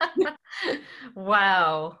was my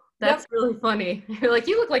Wow. That's really funny. You're like,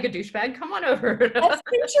 you look like a douchebag. Come on over.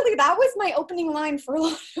 Essentially, that was my opening line for a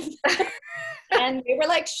lot of them. And they were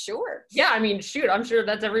like, sure. Yeah, I mean, shoot, I'm sure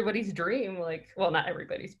that's everybody's dream. Like, well, not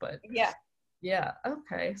everybody's, but yeah. Yeah.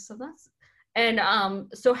 Okay. So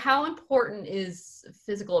so how important is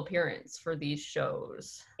physical appearance for these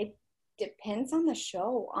shows? It depends on the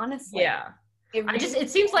show, honestly. Yeah.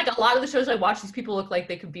 It seems like a lot of the shows I watch, these people look like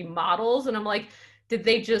they could be models, and I'm like, did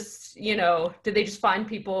they just find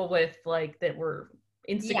people with like that were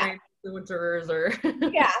Instagram influencers or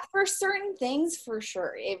yeah, for certain things, for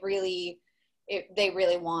sure. They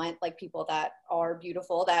really want like people that are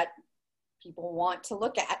beautiful, that people want to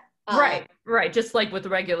look at. Right. Just like with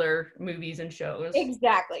regular movies and shows.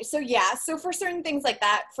 Exactly. So yeah, so for certain things like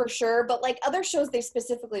that, for sure. But like other shows, they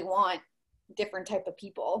specifically want different type of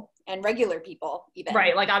people and regular people even.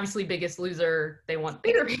 Right. Like obviously Biggest Loser, they want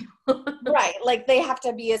bigger people. Right. Like they have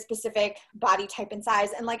to be a specific body type and size.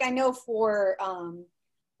 And like I know for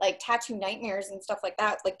like Tattoo Nightmares and stuff like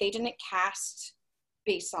that, like they didn't cast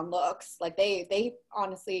based on looks. Like they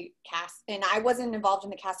honestly cast, and I wasn't involved in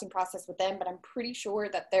the casting process with them, but I'm pretty sure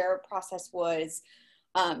that their process was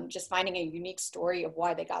just finding a unique story of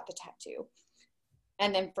why they got the tattoo.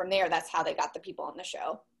 And then from there, that's how they got the people on the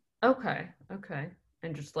show. Okay.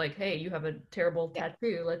 And just like, hey, you have a terrible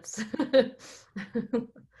tattoo. Let's.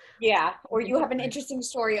 Yeah. Or you have an interesting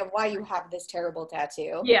story of why you have this terrible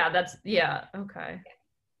tattoo. Yeah. Okay.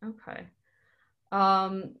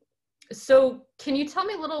 So can you tell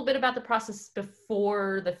me a little bit about the process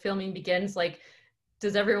before the filming begins? Like,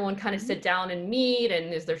 does everyone kind of sit down and meet?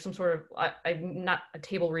 And is there some sort of, I'm not a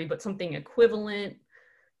table read, but something equivalent?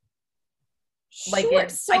 Sure.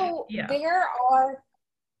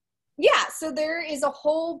 So there is a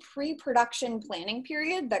whole pre-production planning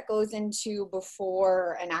period that goes into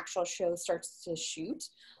before an actual show starts to shoot.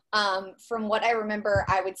 From what I remember,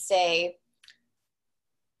 I would say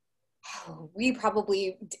we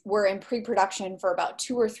probably were in pre-production for about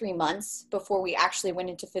 2 or 3 months before we actually went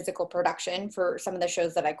into physical production for some of the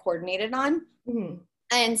shows that I coordinated on. Mm-hmm.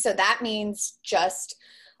 And so that means just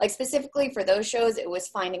Like specifically for those shows, it was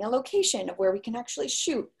finding a location of where we can actually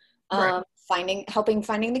shoot, Right. finding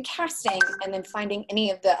the casting, and then finding any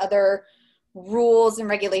of the other rules and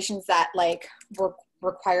regulations that like were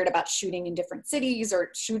required about shooting in different cities or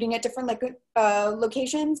shooting at different like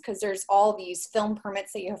locations, because there's all these film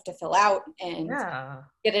permits that you have to fill out and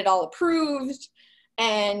get it all approved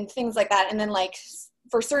and things like that. And then like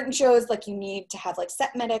for certain shows, like you need to have like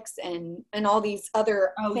set medics and all these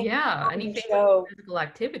other anything physical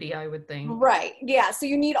activity, I would think. Right. Yeah. So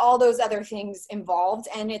you need all those other things involved,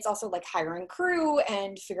 and it's also like hiring crew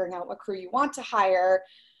and figuring out what crew you want to hire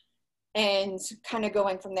and kind of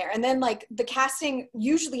going from there. And then like the casting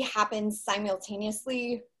usually happens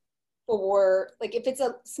simultaneously for like if it's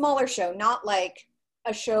a smaller show, not like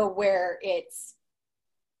a show where it's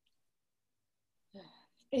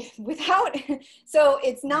without, so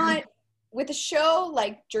it's not with a show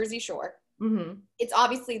like Jersey Shore. Mm-hmm. It's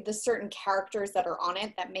obviously the certain characters that are on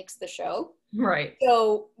it that makes the show. Right.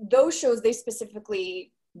 So those shows, they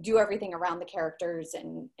specifically do everything around the characters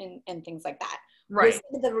and things like that. Right. With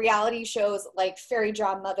some of the reality shows like Fairy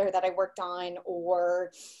Job Mother that I worked on,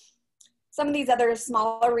 or some of these other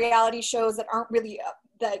smaller reality shows that aren't really,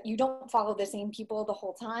 that you don't follow the same people the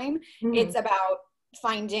whole time. Mm-hmm. It's about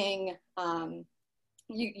finding,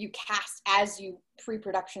 you cast as you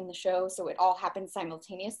pre-production the show, so it all happens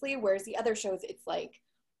simultaneously, whereas the other shows, it's like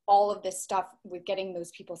all of this stuff with getting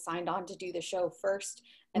those people signed on to do the show first,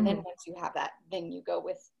 and then once you have that, then you go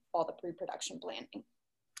with all the pre-production planning.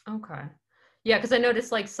 Okay. Yeah, because I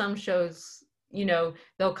noticed like some shows, you know,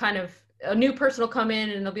 they'll kind of, a new person will come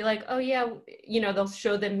in and they'll be like, oh yeah, you know, they'll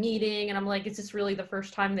show them meeting, and I'm like, is this really the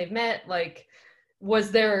first time they've met? Like,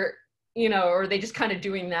 was there, you know, or are they just kind of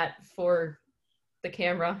doing that for the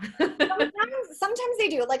camera? Sometimes they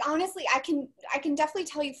do. Like, honestly, I can definitely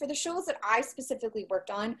tell you, for the shows that I specifically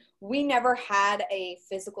worked on, we never had a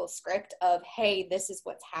physical script of, hey, this is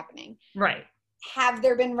what's happening. Right. Have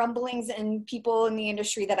there been rumblings and people in the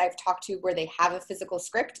industry that I've talked to where they have a physical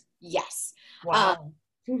script? Yes. Wow.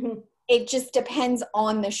 It just depends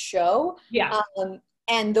on the show. Yeah.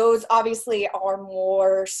 And those obviously are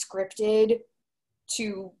more scripted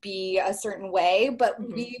to be a certain way, but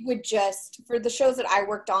we would just, for the shows that I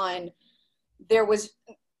worked on, there's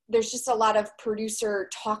just a lot of producer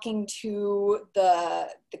talking to the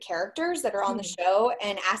characters that are on the show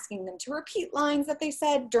and asking them to repeat lines that they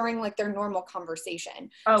said during like their normal conversation.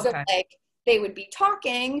 Okay. So like they would be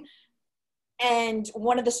talking, and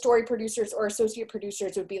one of the story producers or associate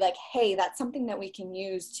producers would be like, hey, that's something that we can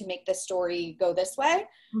use to make this story go this way.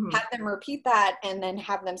 Have them repeat that, and then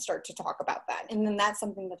have them start to talk about that. And then that's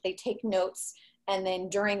something that they take notes. And then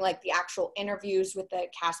during like the actual interviews with the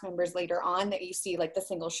cast members later on, that you see like the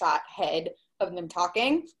single shot head of them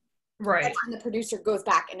talking. Right. That's when the producer goes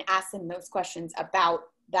back and asks them those questions about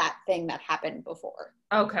that thing that happened before.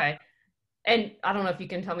 Okay. And I don't know if you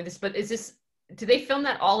can tell me this, but do they film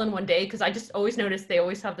that all in one day? Because I just always notice they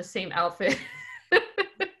always have the same outfit. I'm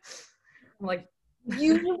like,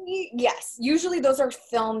 usually, yes. Usually those are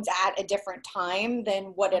filmed at a different time than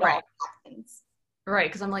what it all happens. Right.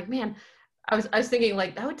 Because I'm like, man, I was thinking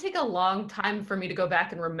like that would take a long time for me to go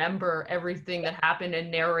back and remember everything that happened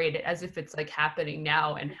and narrate it as if it's like happening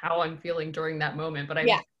now and how I'm feeling during that moment. But I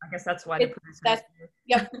guess that's why the producers.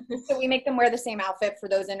 Yep. So we make them wear the same outfit for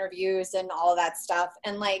those interviews and all of that stuff.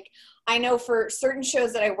 And like, I know for certain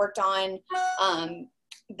shows that I worked on,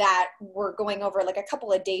 that were going over like a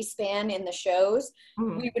couple of day span in the shows,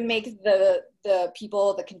 we would make the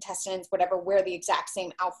people, the contestants, whatever, wear the exact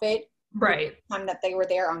same outfit. Right. The time that they were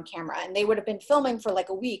there on camera, and they would have been filming for like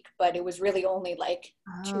a week, but it was really only like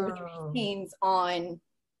 2 or 3 scenes on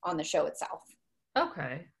the show itself.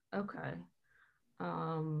 Okay.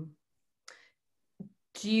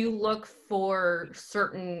 Do you look for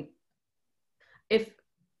certain, if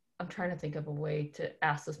I'm trying to think of a way to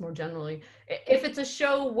ask this more generally, if it's a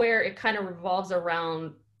show where it kind of revolves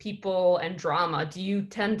around people and drama, do you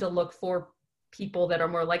tend to look for people that are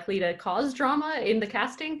more likely to cause drama in the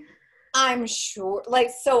casting? I'm sure, like,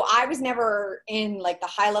 so I was never in like the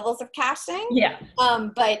high levels of casting. Yeah.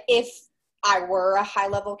 But if I were a high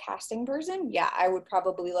level casting person, yeah, I would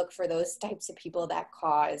probably look for those types of people that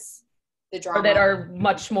cause the drama. Or that are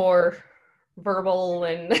much more verbal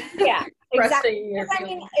and yeah, exactly. I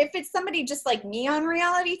mean, if it's somebody just like me on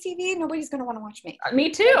reality TV, nobody's gonna want to watch me. Me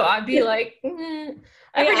too. I'd be like,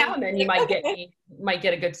 every now and then you might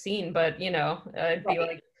get a good scene, but you know, I'd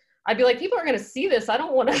be like, people are gonna see this. I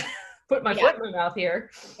don't want to put my foot in my mouth here.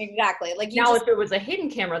 Exactly. Like if it was a hidden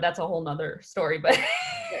camera, that's a whole nother story. But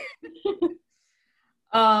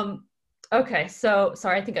Okay, so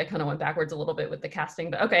sorry, I think I kind of went backwards a little bit with the casting,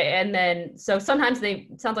 but okay. And then, so sometimes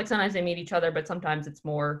it sounds like sometimes they meet each other, but sometimes it's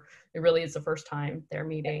more, it really is the first time they're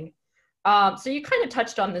meeting. So you kind of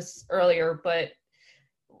touched on this earlier, but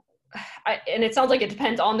and it sounds like it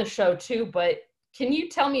depends on the show too, but can you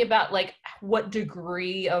tell me about like what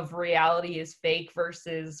degree of reality is fake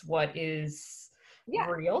versus what is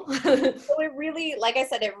real? So it really, like I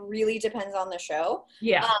said, it really depends on the show.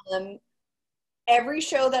 Yeah. Every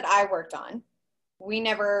show that I worked on, we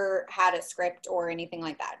never had a script or anything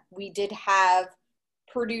like that. We did have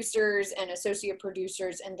producers and associate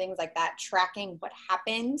producers and things like that tracking what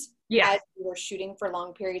happened as we were shooting for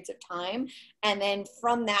long periods of time. And then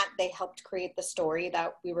from that, they helped create the story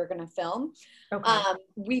that we were going to film. Okay.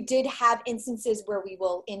 We did have instances where we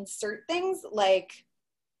will insert things like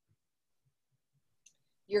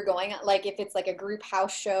you're going, like if it's like a group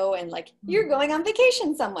house show and like you're going on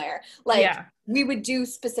vacation somewhere, like we would do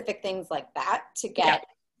specific things like that to get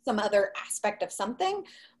some other aspect of something.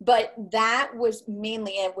 But that was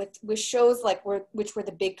mainly it with shows like which were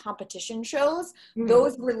the big competition shows.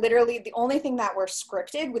 Those were literally the only thing that were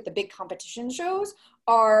scripted with the big competition shows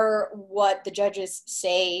are what the judges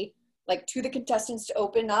say like to the contestants to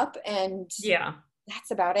open up, and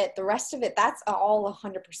that's about it. The rest of it, that's all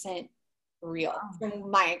 100% real from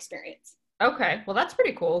my experience. Okay, well that's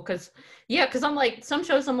pretty cool because I'm like, some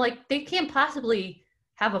shows I'm like, they can't possibly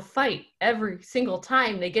have a fight every single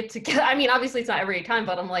time they get together. I mean, obviously it's not every time,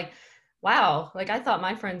 but I'm like, wow, like I thought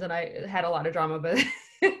my friends and I had a lot of drama, but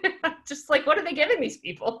just like, what are they giving these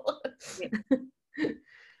people?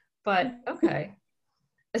 But okay,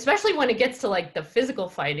 especially when it gets to like the physical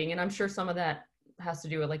fighting, and I'm sure some of that has to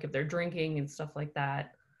do with like if they're drinking and stuff like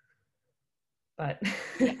that, but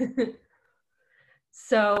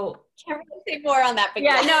so can't really say more on that, but no,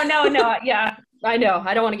 yeah, I know,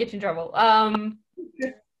 I don't want to get you in trouble.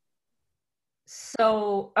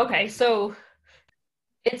 So okay, so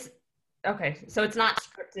it's not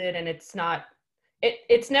scripted, and it's not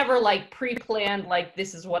it's never like pre-planned, like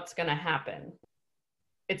this is what's gonna happen.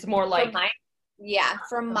 It's more like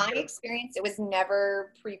from my experience, it was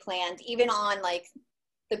never pre-planned. Even on like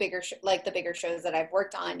the bigger shows that I've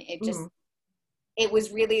worked on, it just it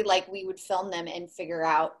was really like we would film them and figure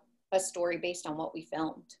out a story based on what we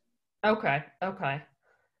filmed. Okay.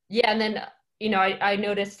 Yeah, and then, I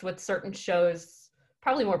noticed with certain shows,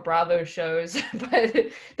 probably more Bravo shows, but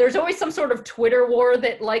there's always some sort of Twitter war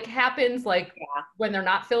that like happens like when they're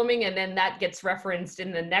not filming, and then that gets referenced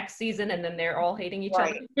in the next season, and then they're all hating each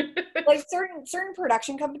other. Like certain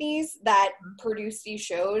production companies that produce these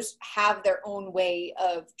shows have their own way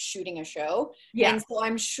of shooting a show. Yeah. And so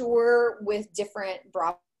I'm sure with different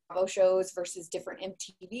Bravo shows versus different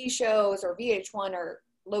MTV shows or VH1 or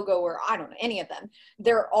Logo or I don't know, any of them,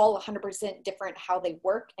 they're all 100% different how they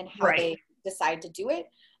work and how they decide to do it.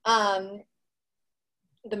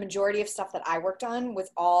 The majority of stuff that I worked on was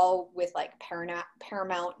all with like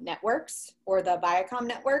Paramount networks or the Viacom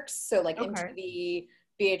networks. So like MTV,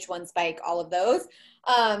 VH1, Spike, all of those.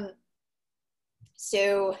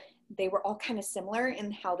 So they were all kind of similar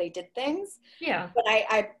in how they did things. Yeah. But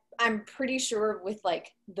I'm pretty sure with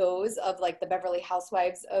like those of like the Beverly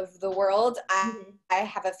Housewives of the world, I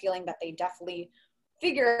have a feeling that they definitely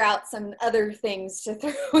figure out some other things to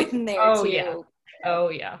throw in there too. Oh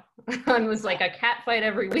yeah. It was like a cat fight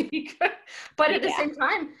every week. But at the same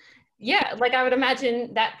time, like I would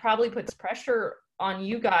imagine that probably puts pressure on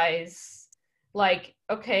you guys. Like,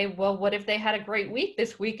 okay, well, what if they had a great week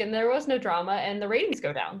this week and there was no drama and the ratings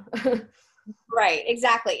go down? Right,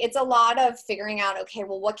 exactly. It's a lot of figuring out, okay,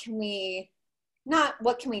 well, what can we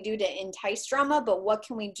do to entice drama, but what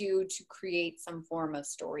can we do to create some form of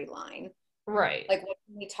storyline? Right. Like, what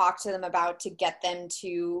can we talk to them about to get them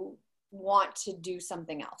to want to do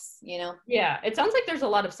something else, Yeah, it sounds like there's a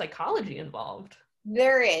lot of psychology involved.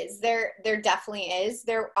 There is. There definitely is.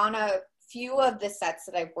 There, on a few of the sets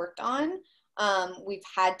that I've worked on, we've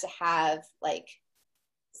had to have, like,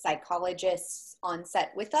 psychologists on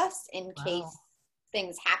set with us in case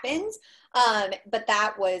things happened, but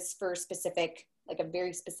that was for specific, like a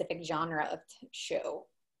very specific genre of show.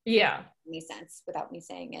 Yeah, any sense without me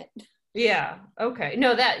saying it. Yeah, okay.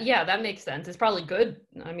 No, that makes sense. It's probably good.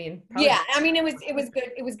 I mean, it was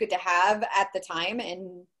good. It was good to have at the time,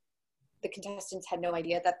 and the contestants had no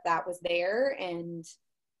idea that was there, and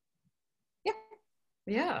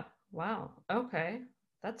yeah. Wow. Okay.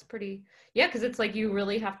 That's pretty, because it's like you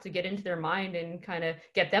really have to get into their mind and kind of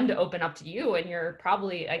get them to open up to you, and you're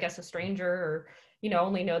probably, I guess, a stranger or,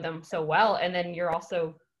 only know them so well, and then you're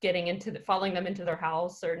also getting into following them into their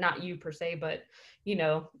house, or not you per se, but,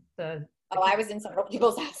 I was in several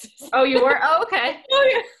people's houses. Oh, you were? Oh, okay. Oh,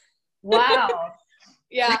 yeah. Wow.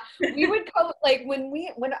 Yeah, we would go, like,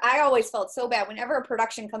 when I always felt so bad whenever a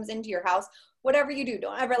production comes into your house, whatever you do,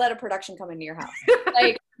 don't ever let a production come into your house.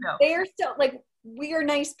 Like, No. they are still, like, we are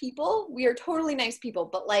nice people. We are totally nice people,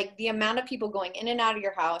 but like the amount of people going in and out of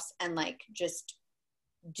your house and like just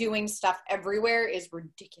doing stuff everywhere is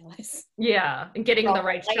ridiculous. Yeah, and getting So the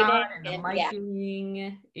right shot and the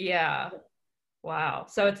miking. Yeah. Wow.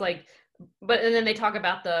 So it's like, and then they talk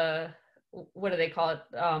about what do they call it?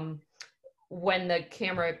 When the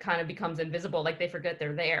camera kind of becomes invisible, like they forget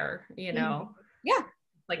they're there, you know? Yeah.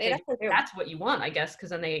 Like that's what you want, I guess, because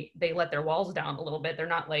then they let their walls down a little bit. They're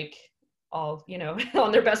not like all, you know,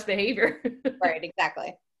 on their best behavior. Right,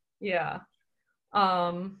 exactly. Yeah.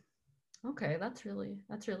 Okay, that's really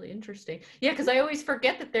interesting. Yeah, because I always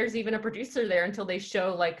forget that there's even a producer there until they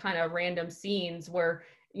show like kind of random scenes where,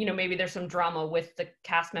 you know, maybe there's some drama with the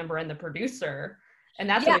cast member and the producer. And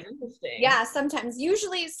that's always interesting. Yeah, sometimes.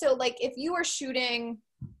 Usually, so like if you are shooting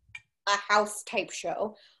a house type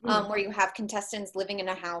show where you have contestants living in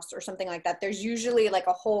a house or something like that, there's usually like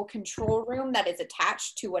a whole control room that is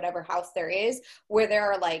attached to whatever house there is, where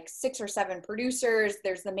there are like 6 or 7 producers.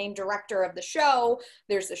 There's the main director of the show,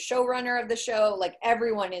 there's the showrunner of the show, like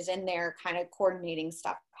everyone is in there kind of coordinating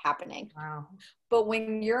stuff happening. Wow. But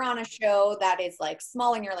when you're on a show that is like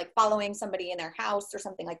small and you're like following somebody in their house or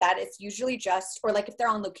something like that, it's usually just, or like if they're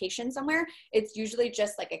on location somewhere, it's usually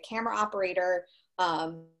just like a camera operator,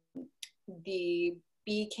 the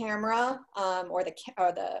B camera, or the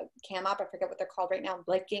cam op, I forget what they're called right now. I'm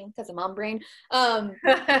blanking because I'm on brain.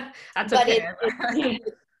 That's okay.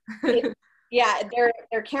 Yeah,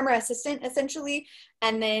 they're camera assistant essentially,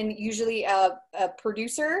 and then usually a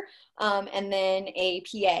producer, and then a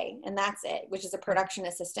PA, and that's it, which is a production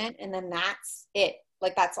assistant, and then that's it.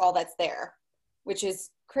 Like that's all that's there, which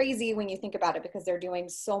is crazy when you think about it, because they're doing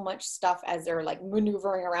so much stuff as they're like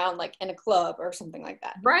maneuvering around like in a club or something like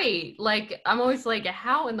that. Right. Like I'm always like,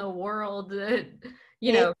 how in the world,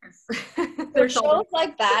 you know, for shows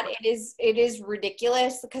like that, it is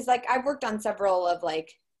ridiculous, because like I've worked on several of like,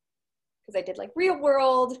 because I did like Real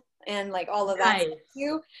World and like all of that stuff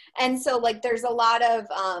too. And so like there's a lot of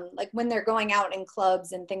like when they're going out in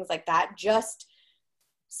clubs and things like that, just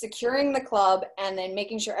securing the club and then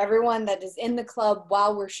making sure everyone that is in the club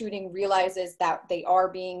while we're shooting realizes that they are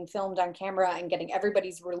being filmed on camera, and getting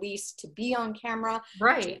everybody's release to be on camera.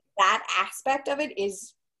 Right. That aspect of it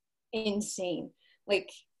is insane. Like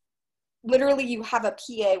literally you have a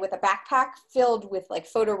PA with a backpack filled with like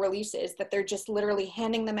photo releases that they're just literally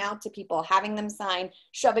handing them out to people, having them sign,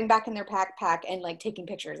 shoving back in their backpack, and like taking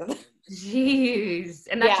pictures of them. Jeez.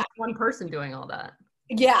 And that's just one person doing all that.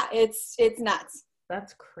 Yeah, it's nuts.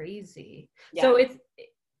 That's crazy. Yeah. So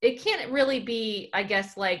it can't really be, I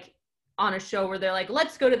guess, like on a show where they're like,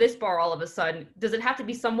 let's go to this bar all of a sudden. Does it have to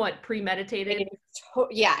be somewhat premeditated?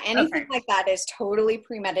 Yeah, anything like that is totally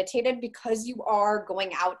premeditated, because you are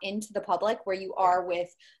going out into the public where you are with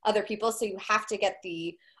other people. So you have to get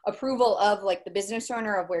the approval of like the business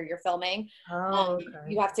owner of where you're filming.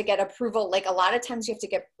 You have to get approval. Like a lot of times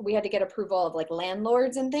we had to get approval of like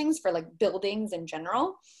landlords and things for like buildings in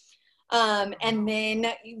general. And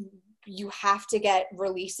then you have to get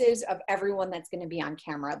releases of everyone that's going to be on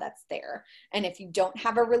camera that's there. And if you don't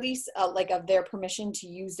have a release like of their permission to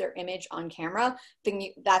use their image on camera, then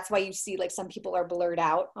that's why you see like some people are blurred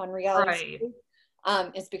out on reality.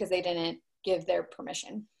 Right. It's because they didn't give their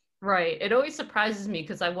permission. Right. It always surprises me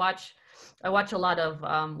because I watch a lot of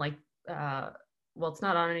well, it's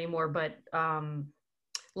not on anymore, but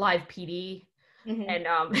Live PD. Mm-hmm.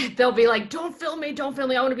 And they'll be like, don't film me, I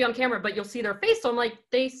want to be on camera, but you'll see their face. So I'm like,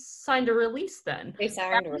 they signed a release then. They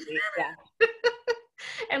signed a release, yeah.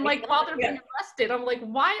 And like while they're being arrested, I'm like,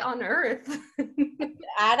 why on earth? And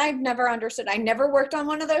I've never understood. I never worked on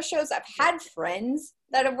one of those shows. I've had friends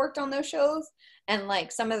that have worked on those shows, and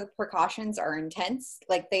like some of the precautions are intense.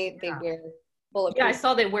 Like they wear bulletproof. Yeah, I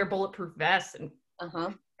saw they wear bulletproof vests, and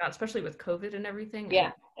especially with COVID and everything.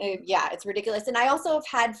 Yeah. Yeah, it's ridiculous. And I also have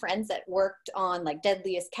had friends that worked on like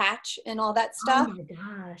Deadliest Catch and all that stuff. Oh my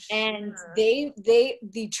gosh. And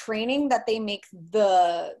the training that they make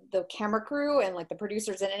the camera crew and like the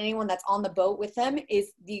producers and anyone that's on the boat with them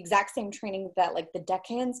is the exact same training that like the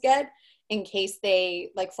deckhands get in case they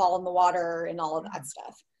like fall in the water and all of that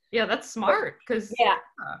stuff. Yeah, that's smart. Because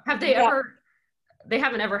have they ever? They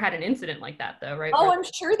haven't ever had an incident like that though, right? Oh, I'm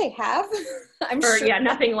sure they have. Sure. Yeah,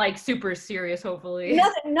 nothing like super serious, hopefully.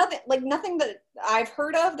 Nothing that I've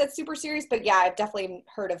heard of that's super serious, but yeah, I've definitely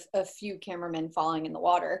heard of a few cameramen falling in the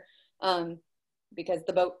water, because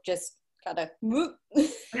the boat just kind of whoop,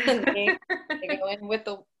 and they go in with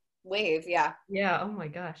the wave. Yeah. Yeah. Oh my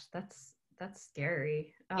gosh, that's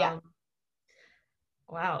scary. Yeah.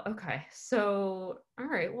 Wow. Okay. So, all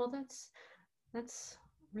right. Well, that's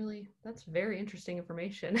very interesting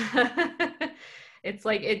information. It's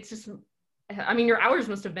like, it's just, I mean, your hours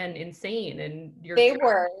must have been insane and They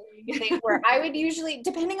were. I would usually,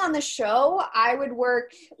 depending on the show, I would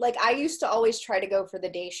work, like I used to always try to go for the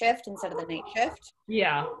day shift instead of the night shift.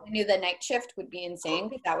 Yeah. I knew the night shift would be insane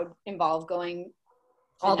because that would involve going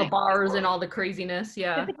all the bars and all the craziness.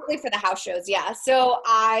 Yeah. Typically for the house shows. Yeah. So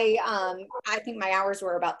I think my hours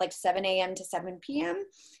were about like 7 a.m. to 7 p.m.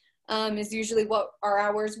 Is usually what our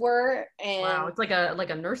hours were. And wow, it's like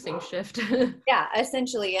a nursing shift. Yeah,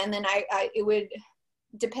 essentially. And then it would,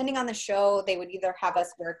 depending on the show, they would either have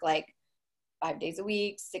us work like 5 days a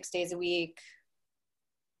week, 6 days a week.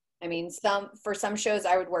 I mean, for some shows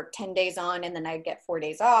I would work 10 days on and then I'd get 4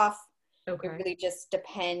 days off. Okay. It really just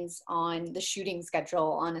depends on the shooting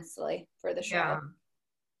schedule, honestly, for the show. Yeah.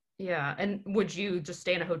 Yeah. And would you just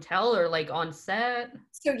stay in a hotel or like on set?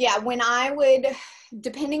 So yeah, when I would,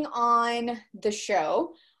 depending on the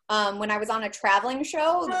show, when I was on a traveling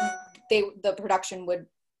show, the production would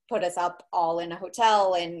put us up all in a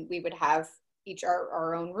hotel and we would have each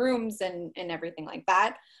our own rooms and everything like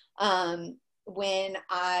that. When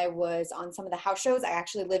I was on some of the house shows, I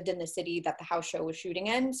actually lived in the city that the house show was shooting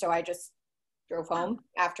in. So I just drove home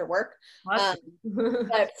after work.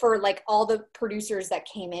 But for like all the producers that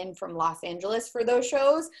came in from Los Angeles for those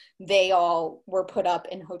shows, they all were put up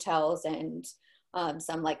in hotels and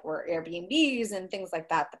some like were Airbnbs and things like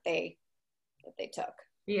that they took.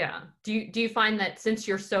 Yeah. Do you find that since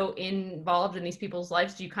you're so involved in these people's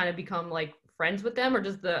lives, do you kind of become like friends with them, or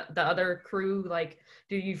does the other crew, like,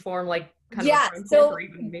 do you form like kind of a friendship, so or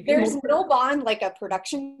even maybe there's no bond like a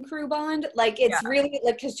production crew bond, like it's really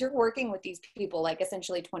like, because you're working with these people like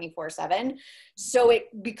essentially 24/7, so it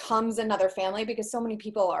becomes another family because so many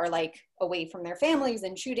people are like away from their families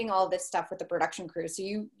and shooting all this stuff with the production crew, so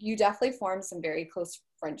you definitely form some very close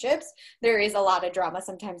friendships. There is a lot of drama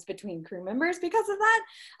sometimes between crew members because of that,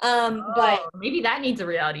 but maybe that needs a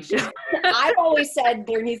reality show. I've always said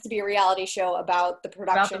there needs to be a reality show about the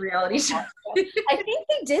production. About the reality show. I think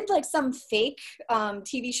they did like some fake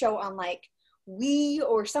TV show on like We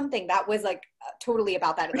or something that was like totally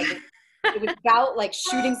about that. Like it was about like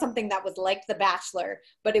shooting something that was like The Bachelor,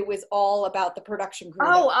 but it was all about the production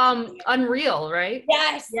crew. Unreal, right?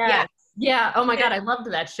 Yes. Yeah. Yeah. Oh my God, I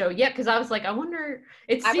loved that show. Yeah, because I was like, I wonder.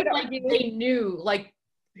 It seemed like they knew, like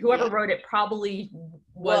whoever wrote it probably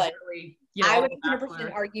was really. I would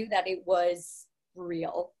 100% argue that it was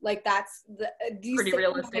real. Like that's these pretty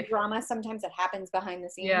realistic drama sometimes that happens behind the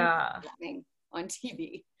scenes. Yeah. On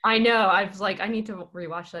TV. I know. I was like, I need to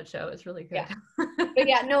rewatch that show. It's really good. Yeah. But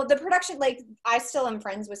yeah, no, the production, like I still am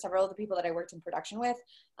friends with several of the people that I worked in production with.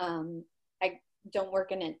 I don't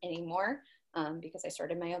work in it anymore because I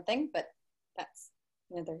started my own thing, but that's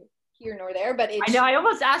neither here nor there. But I know I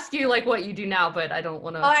almost asked you like what you do now, but I don't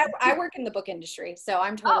want to. I work in the book industry, so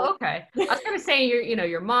I'm totally. Oh, okay. I was gonna say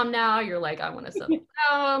you're mom now. You're like, I want to settle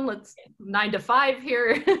down. Let's 9 to 5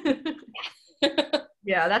 here.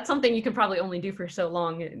 Yeah, that's something you can probably only do for so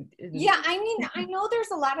long. Yeah, I mean, I know there's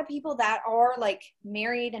a lot of people that are like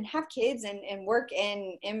married and have kids and work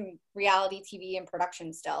in reality TV and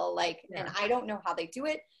production still. Like, and I don't know how they do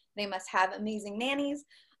it. They must have amazing nannies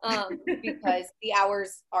because the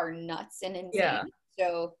hours are nuts and insane. Yeah.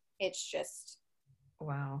 So it's just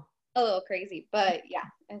wow, a little crazy, but yeah,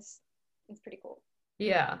 it's pretty cool.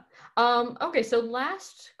 Yeah. Okay, so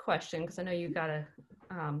last question, because I know you gotta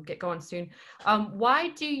get going soon. Why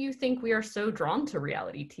do you think we are so drawn to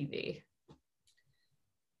reality TV?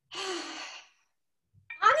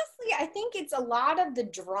 Honestly, I think it's a lot of the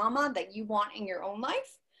drama that you want in your own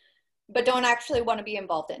life, but don't actually want to be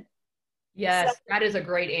involved in. Yes, so, that is a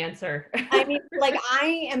great answer. I mean, like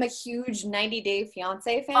I am a huge 90 Day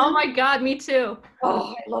Fiancé fan. Oh my God, me too.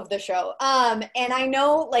 Oh, I love the show. And I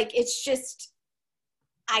know like it's just,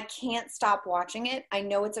 I can't stop watching it. I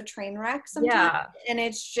know it's a train wreck sometimes, and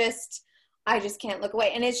it's just, I just can't look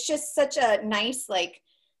away. And it's just such a nice, like,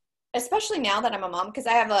 especially now that I'm a mom, because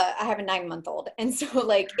I have a 9-month-old, and so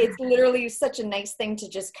like it's literally such a nice thing to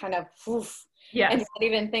just kind of, and not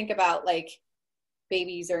even think about like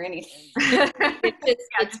babies or anything.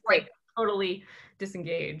 It's like totally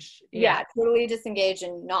disengaged. Yeah, totally disengage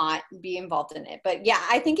and not be involved in it. But yeah,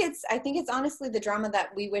 I think it's honestly the drama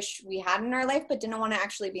that we wish we had in our life but didn't want to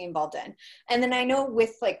actually be involved in. And then I know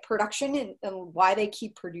with like production and why they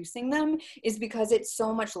keep producing them is because it's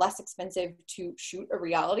so much less expensive to shoot a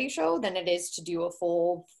reality show than it is to do a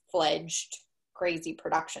full-fledged crazy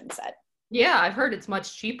production set. Yeah, I've heard it's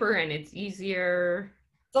much cheaper and it's easier.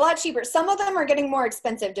 It's a lot cheaper. Some of them are getting more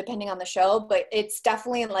expensive depending on the show, but it's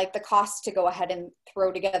definitely like the cost to go ahead and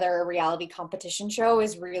throw together a reality competition show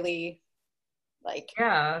is really like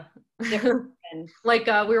different. Like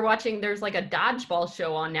we were watching, there's like a dodgeball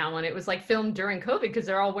show on now, and it was like filmed during COVID because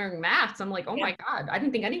they're all wearing masks. I'm like, oh my God, I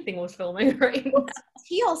didn't think anything was filming right now.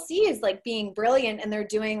 TLC is like being brilliant, and they're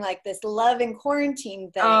doing like this love in quarantine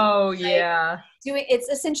thing. Oh like, yeah. It's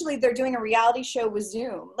essentially they're doing a reality show with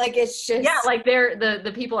Zoom. Like it's just like they're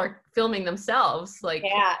the people are filming themselves. Like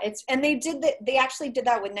and they actually did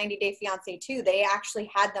that with 90 Day Fiance too. They actually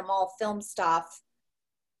had them all film stuff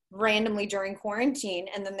randomly during quarantine,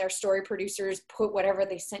 and then their story producers put whatever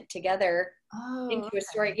they sent together into a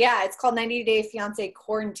story. Yeah, it's called 90 Day Fiance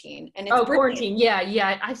Quarantine, and it's Quarantine.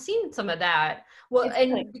 Yeah, I've seen some of that. Well,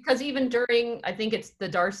 and because even during, I think it's the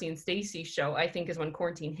Darcy and Stacey show, I think is when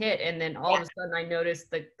quarantine hit, and then all of a sudden I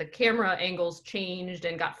noticed the camera angles changed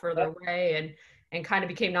and got further away and kind of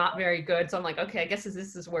became not very good. So I'm like, okay, I guess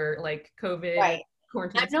this is where like COVID.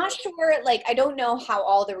 Quarantine. I'm not sure, like, I don't know how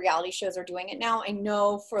all the reality shows are doing it now. I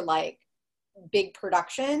know for like big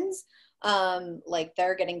productions, like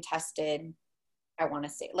they're getting tested, I want to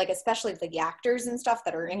say, like, especially like the actors and stuff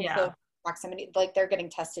that are in close proximity, like they're getting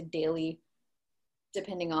tested daily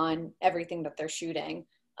depending on everything that they're shooting.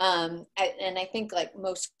 And I think like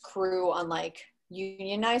most crew on like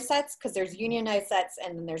unionized sets, because there's unionized sets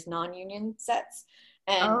and then there's non-union sets.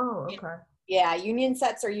 And yeah, union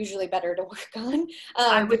sets are usually better to work on.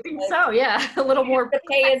 I would think so, yeah. A little more. The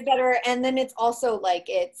pay is better. And then it's also like,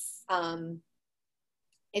 it's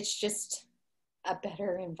just a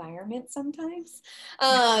better environment sometimes.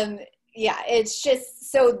 Yeah, it's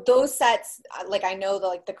just, so those sets, like I know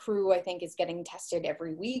the crew I think is getting tested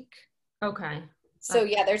every week. Okay. So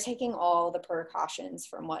yeah, they're taking all the precautions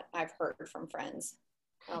from what I've heard from friends.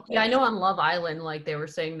 Okay. Yeah, I know on Love Island, like they were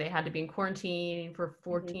saying they had to be in quarantine for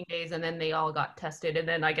 14 days, and then they all got tested, and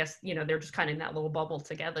then I guess they're just kind of in that little bubble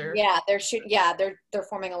together. Yeah, they're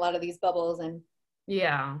forming a lot of these bubbles, and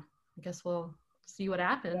yeah, I guess we'll see what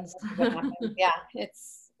happens. Yeah,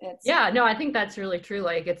 it's yeah, no, I think that's really true.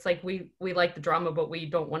 Like it's like we like the drama, but we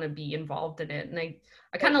don't want to be involved in it, and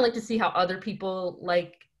I kind of like to see how other people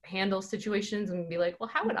like handle situations and be like, well,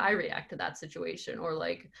 how would I react to that situation, or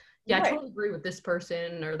like. Yeah, I totally agree with this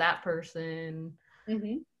person or that person.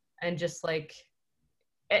 Mm-hmm. And just like,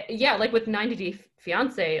 yeah, like with 90 Day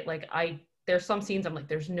Fiance, like there's some scenes I'm like,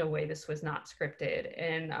 there's no way this was not scripted.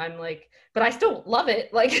 And I'm like, but I still love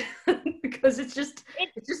it, like, because it's just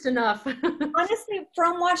enough. Honestly,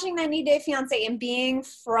 from watching 90 Day Fiance and being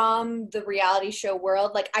from the reality show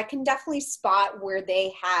world, like I can definitely spot where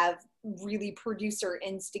they have really producer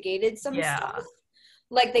instigated some stuff.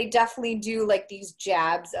 Like they definitely do like these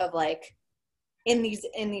jabs of like in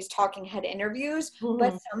these talking head interviews,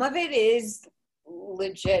 but some of it is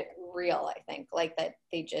legit real, I think, like that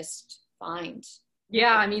they just find.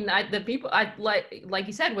 Yeah, I mean, the people I like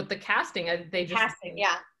you said with the casting, they just casting,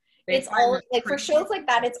 yeah. It's all like for shows like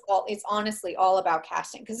that, it's honestly all about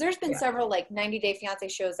casting, because there's been several like 90 Day Fiance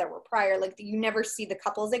shows that were prior, like you never see the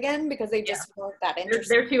couples again because they just weren't that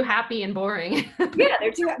interesting. They're too happy and boring. Yeah,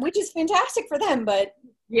 they're too, which is fantastic for them, but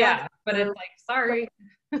but it's like, sorry.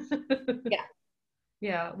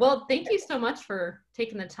 Yeah. Well, thank you so much for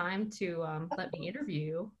taking the time to let me interview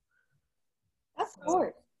you. Of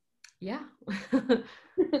course. Yeah.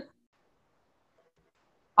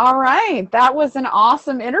 All right. That was an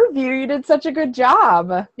awesome interview. You did such a good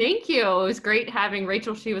job. Thank you. It was great having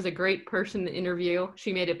Rachel. She was a great person to interview.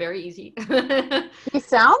 She made it very easy. She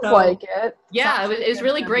sounds like it. Yeah, it was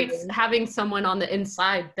really great having someone on the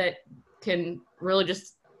inside that can really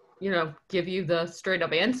just, give you the straight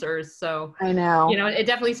up answers. So I know. It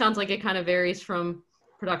definitely sounds like it kind of varies from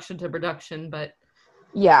production to production, but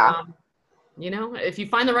yeah. If you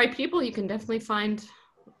find the right people, you can definitely find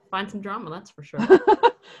some drama, that's for sure.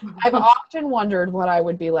 I've often wondered what I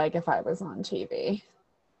would be like if I was on TV.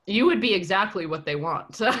 You would be exactly what they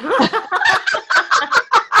want. Hey!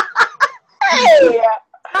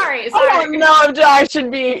 Sorry. I don't know if I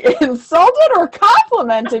should be insulted or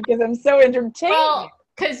complimented because I'm so entertained. Well,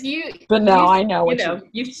 because But no, I know what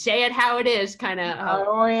you say it how it is, kind of.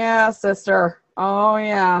 Oh yeah, sister. Oh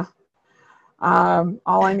yeah.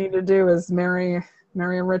 All I need to do is marry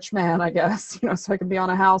a rich man, I guess, so I can be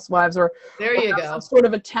on a Housewives or there you go. Some sort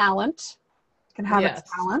of a talent. Can have a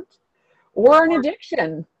talent or an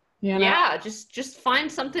addiction. Yeah, just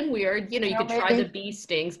find something weird. You could try the bee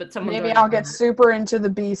stings, but maybe I'll get super into the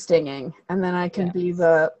bee stinging, and then I can be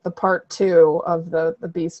the part 2 of the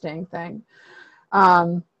bee sting thing.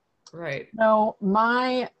 Right. No,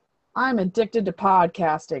 I'm addicted to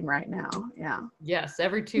podcasting right now. Yeah. Yes,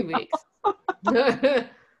 every 2 weeks.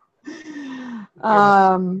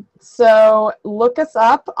 So look us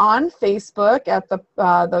up on Facebook at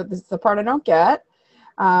this is the part I don't get.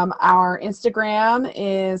 Our Instagram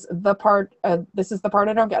is this is the part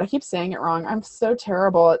I don't get. I keep saying it wrong. I'm so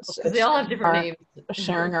terrible at they all have different names.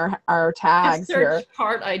 Sharing our tags search here.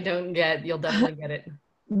 Part I don't get. You'll definitely get it.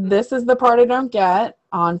 This is the part I don't get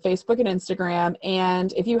on Facebook and Instagram.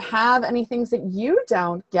 And if you have any things that you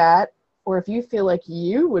don't get, or if you feel like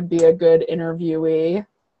you would be a good interviewee,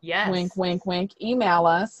 yes. Wink, wink, wink, email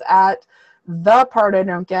us at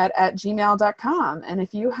thepartidon'tget@gmail.com. And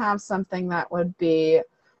if you have something that would be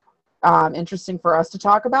interesting for us to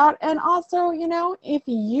talk about, and also, if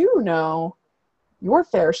you know your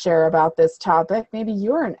fair share about this topic, maybe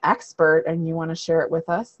you're an expert and you want to share it with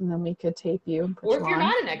us, and then we could tape you and put or you if you're on.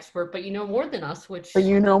 not an expert but you know more than us,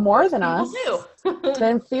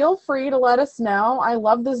 then feel free to let us know. I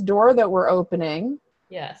love this door that we're opening.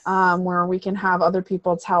 Yes. Where we can have other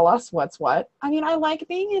people tell us what's what. I mean, I like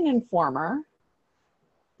being an informer.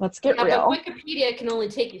 Let's get real. But Wikipedia can only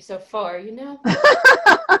take you so far,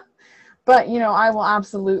 But, I will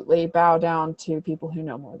absolutely bow down to people who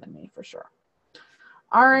know more than me, for sure.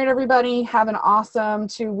 All right, everybody. Have an awesome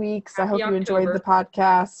 2 weeks. I hope you enjoyed the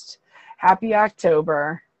podcast. Happy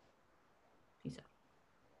October.